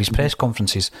in one of his press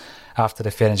conferences after the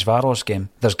Ferencváros game.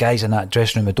 There's guys in that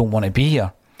dressing room who don't want to be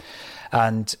here.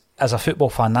 And as a football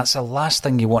fan, that's the last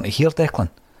thing you want to hear, Declan.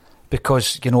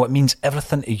 Because, it means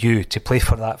everything to you to play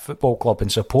for that football club and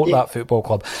support that football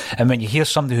club. And when you hear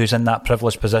somebody who's in that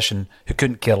privileged position who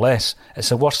couldn't care less, it's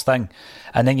the worst thing.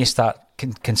 And then you start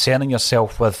concerning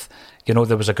yourself with,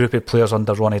 there was a group of players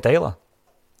under Ronnie Dyler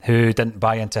who didn't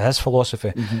buy into his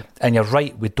philosophy. And you're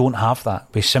right, we don't have that.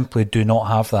 We simply do not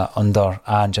have that under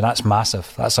Ange, and that's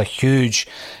massive. That's a huge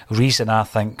reason, I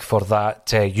think, for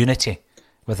that unity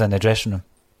within the dressing room.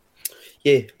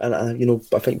 Yeah, and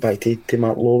I think back to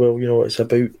Mark Lawwell, it's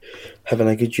about having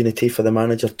a good unity for the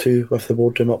manager too with the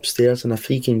boardroom upstairs, and if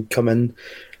he can come in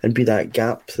and be that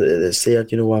gap that's there,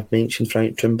 I've mentioned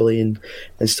Frank Trimbley and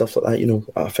stuff like that,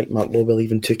 I think Mark Lawwell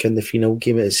even took in the 3-0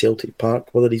 game at Celtic Park,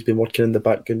 whether he's been working in the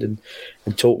background and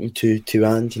talking to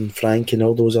Ange and Frank and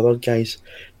all those other guys.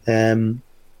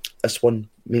 This one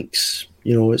makes,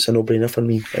 it's a no-brainer for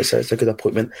me. It's a good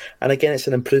appointment, and again, it's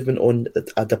an improvement on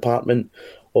a department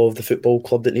of the football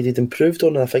club that needed improved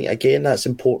on, and I think again that's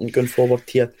important going forward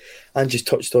here. And just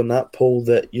touched on that, Paul,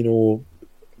 that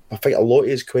I think a lot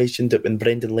is questioned that when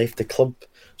Brendan left the club,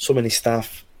 so many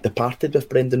staff departed with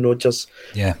Brendan Rodgers.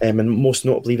 And most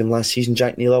notably even last season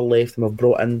Jack Naylor left, and we've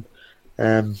brought in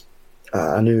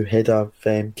a new head of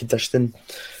conditioning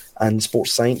and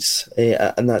sports science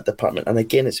in that department. And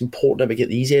again, it's important that we get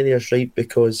these areas right,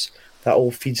 because that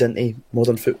all feeds into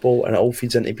modern football, and it all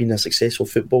feeds into being a successful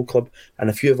football club.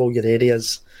 And if you have all your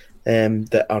areas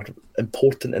that are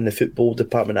important in the football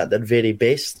department at their very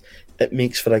best, it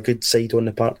makes for a good side on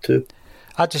the park too.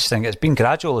 I just think it's been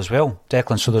gradual as well,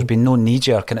 Declan, so there's been no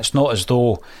knee-jerk, and it's not as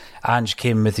though Ange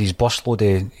came with his busload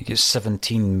of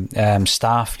 17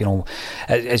 staff.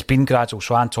 It's been gradual.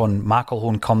 So Anton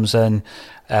McElhone comes in.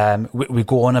 We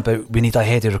go on about we need a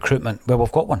head of recruitment. Well,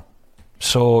 we've got one.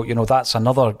 So, that's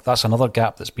another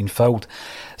gap that's been filled.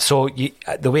 So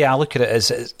the way I look at it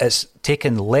is it's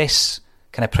taking less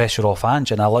kind of pressure off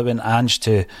Ange and allowing Ange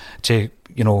to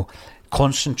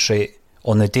concentrate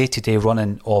on the day-to-day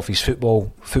running of his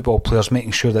football players,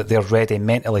 making sure that they're ready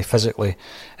mentally, physically,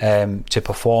 to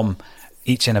perform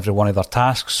each and every one of their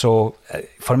tasks. So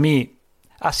for me,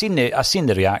 I seen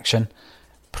the reaction,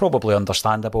 probably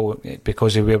understandable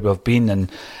because of where we've been,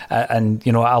 and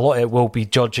a lot of it will be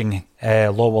judging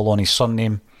Lawwell on his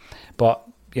surname, but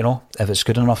if it's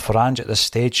good enough for Ange at this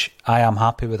stage, I am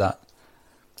happy with that.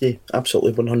 Yeah,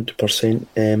 absolutely, 100%.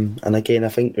 And again, I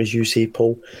think, as you say,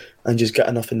 Paul, and just got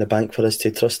enough in the bank for us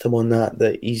to trust him on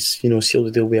that he's sealed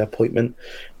the deal with appointment,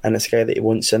 and it's a guy that he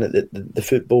wants in at the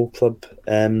football club.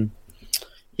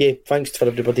 Thanks for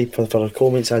everybody for our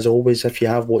comments. As always, if you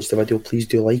have watched the video, please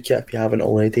do like it. If you haven't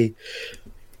already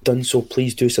done so,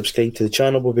 please do subscribe to the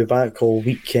channel. We'll be back all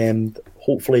weekend.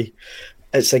 Hopefully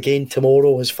it's again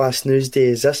tomorrow as fast news day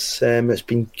as this. It's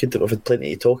been good that we've had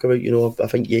plenty to talk about. I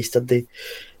think yesterday,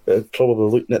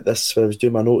 probably looking at this when I was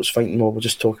doing my notes, thinking, we'll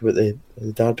just talk about the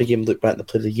Derby game, look back at the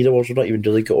Player of the Year awards. We're not even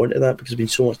really got onto that because there's been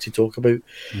so much to talk about.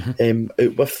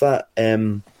 Out with that,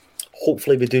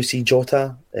 hopefully we do see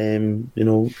Jota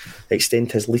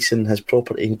extend his lease in his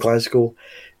property in Glasgow,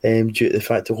 due to the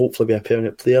fact that hopefully be a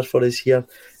permanent player for us here,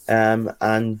 and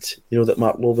that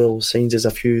Mark Lawwell signs us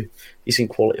a few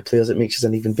decent quality players. It makes us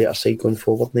an even better side going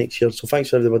forward next year. So thanks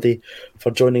for everybody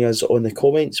for joining us on the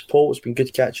comments. Paul, it's been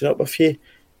good catching up with you.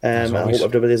 I hope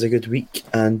everybody has a good week,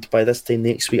 and by this time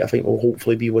next week I think we'll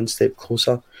hopefully be one step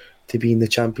closer to being the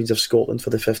champions of Scotland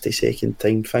for the 52nd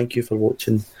time. Thank you for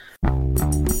watching.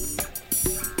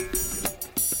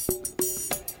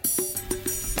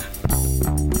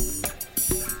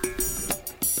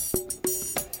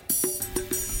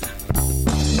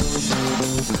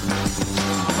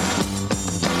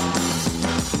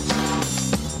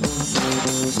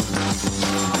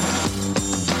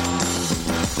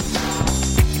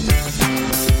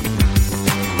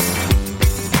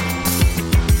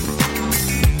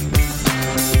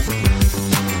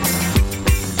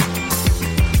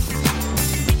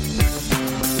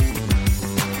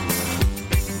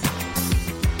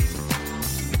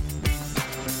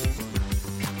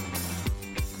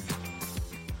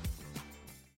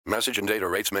 Message and data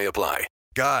rates may apply.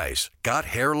 Guys, got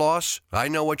hair loss? I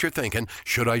know what you're thinking.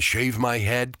 Should I shave my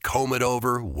head, comb it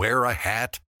over, wear a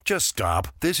hat? Just stop.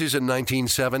 This isn't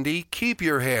 1970. Keep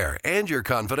your hair and your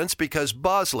confidence because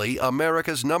Bosley,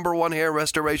 America's #1 hair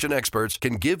restoration experts,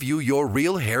 can give you your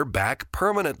real hair back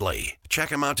permanently. Check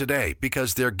them out today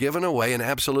because they're giving away an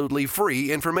absolutely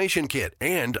free information kit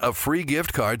and a free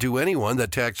gift card to anyone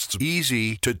that texts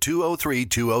EASY to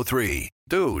 203-203.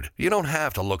 Dude, you don't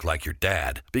have to look like your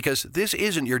dad because this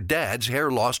isn't your dad's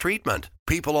hair loss treatment.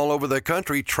 People all over the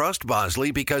country trust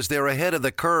Bosley because they're ahead of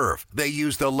the curve. They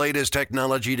use the latest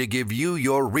technology to give you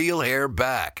your real hair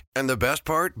back. And the best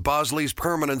part, Bosley's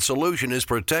permanent solution is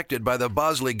protected by the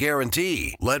Bosley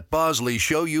Guarantee. Let Bosley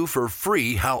show you for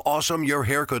free how awesome your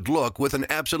hair could look with an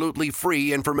absolutely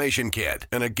free information kit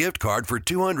and a gift card for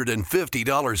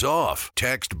 $250 off.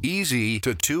 Text EASY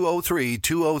to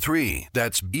 203-203.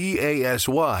 That's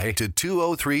BASY to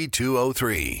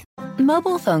 203-203.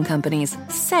 Mobile phone companies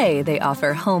say they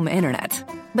offer home internet.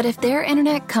 But if their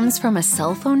internet comes from a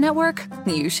cell phone network,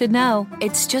 you should know.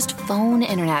 It's just phone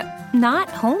internet, not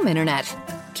home internet.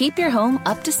 Keep your home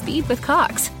up to speed with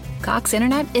Cox. Cox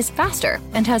internet is faster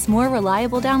and has more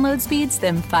reliable download speeds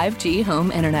than 5G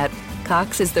home internet.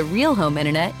 Cox is the real home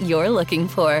internet you're looking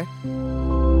for.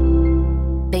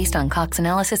 Based on Cox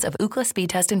analysis of Ookla speed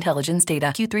test intelligence data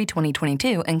Q3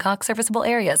 2022 and Cox serviceable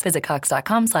areas, visit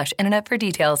cox.com/internet for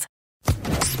details.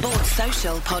 Sports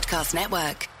Social Podcast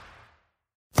Network.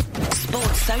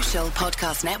 Sports Social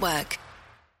Podcast Network.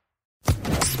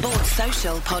 Sports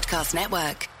Social Podcast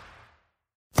Network.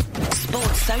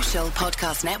 Sports Social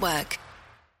Podcast Network.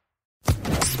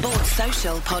 Sports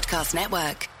Social Podcast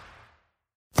Network.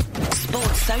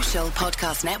 Sports Social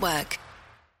Podcast Network.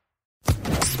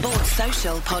 Sports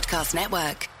Social Podcast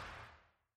Network.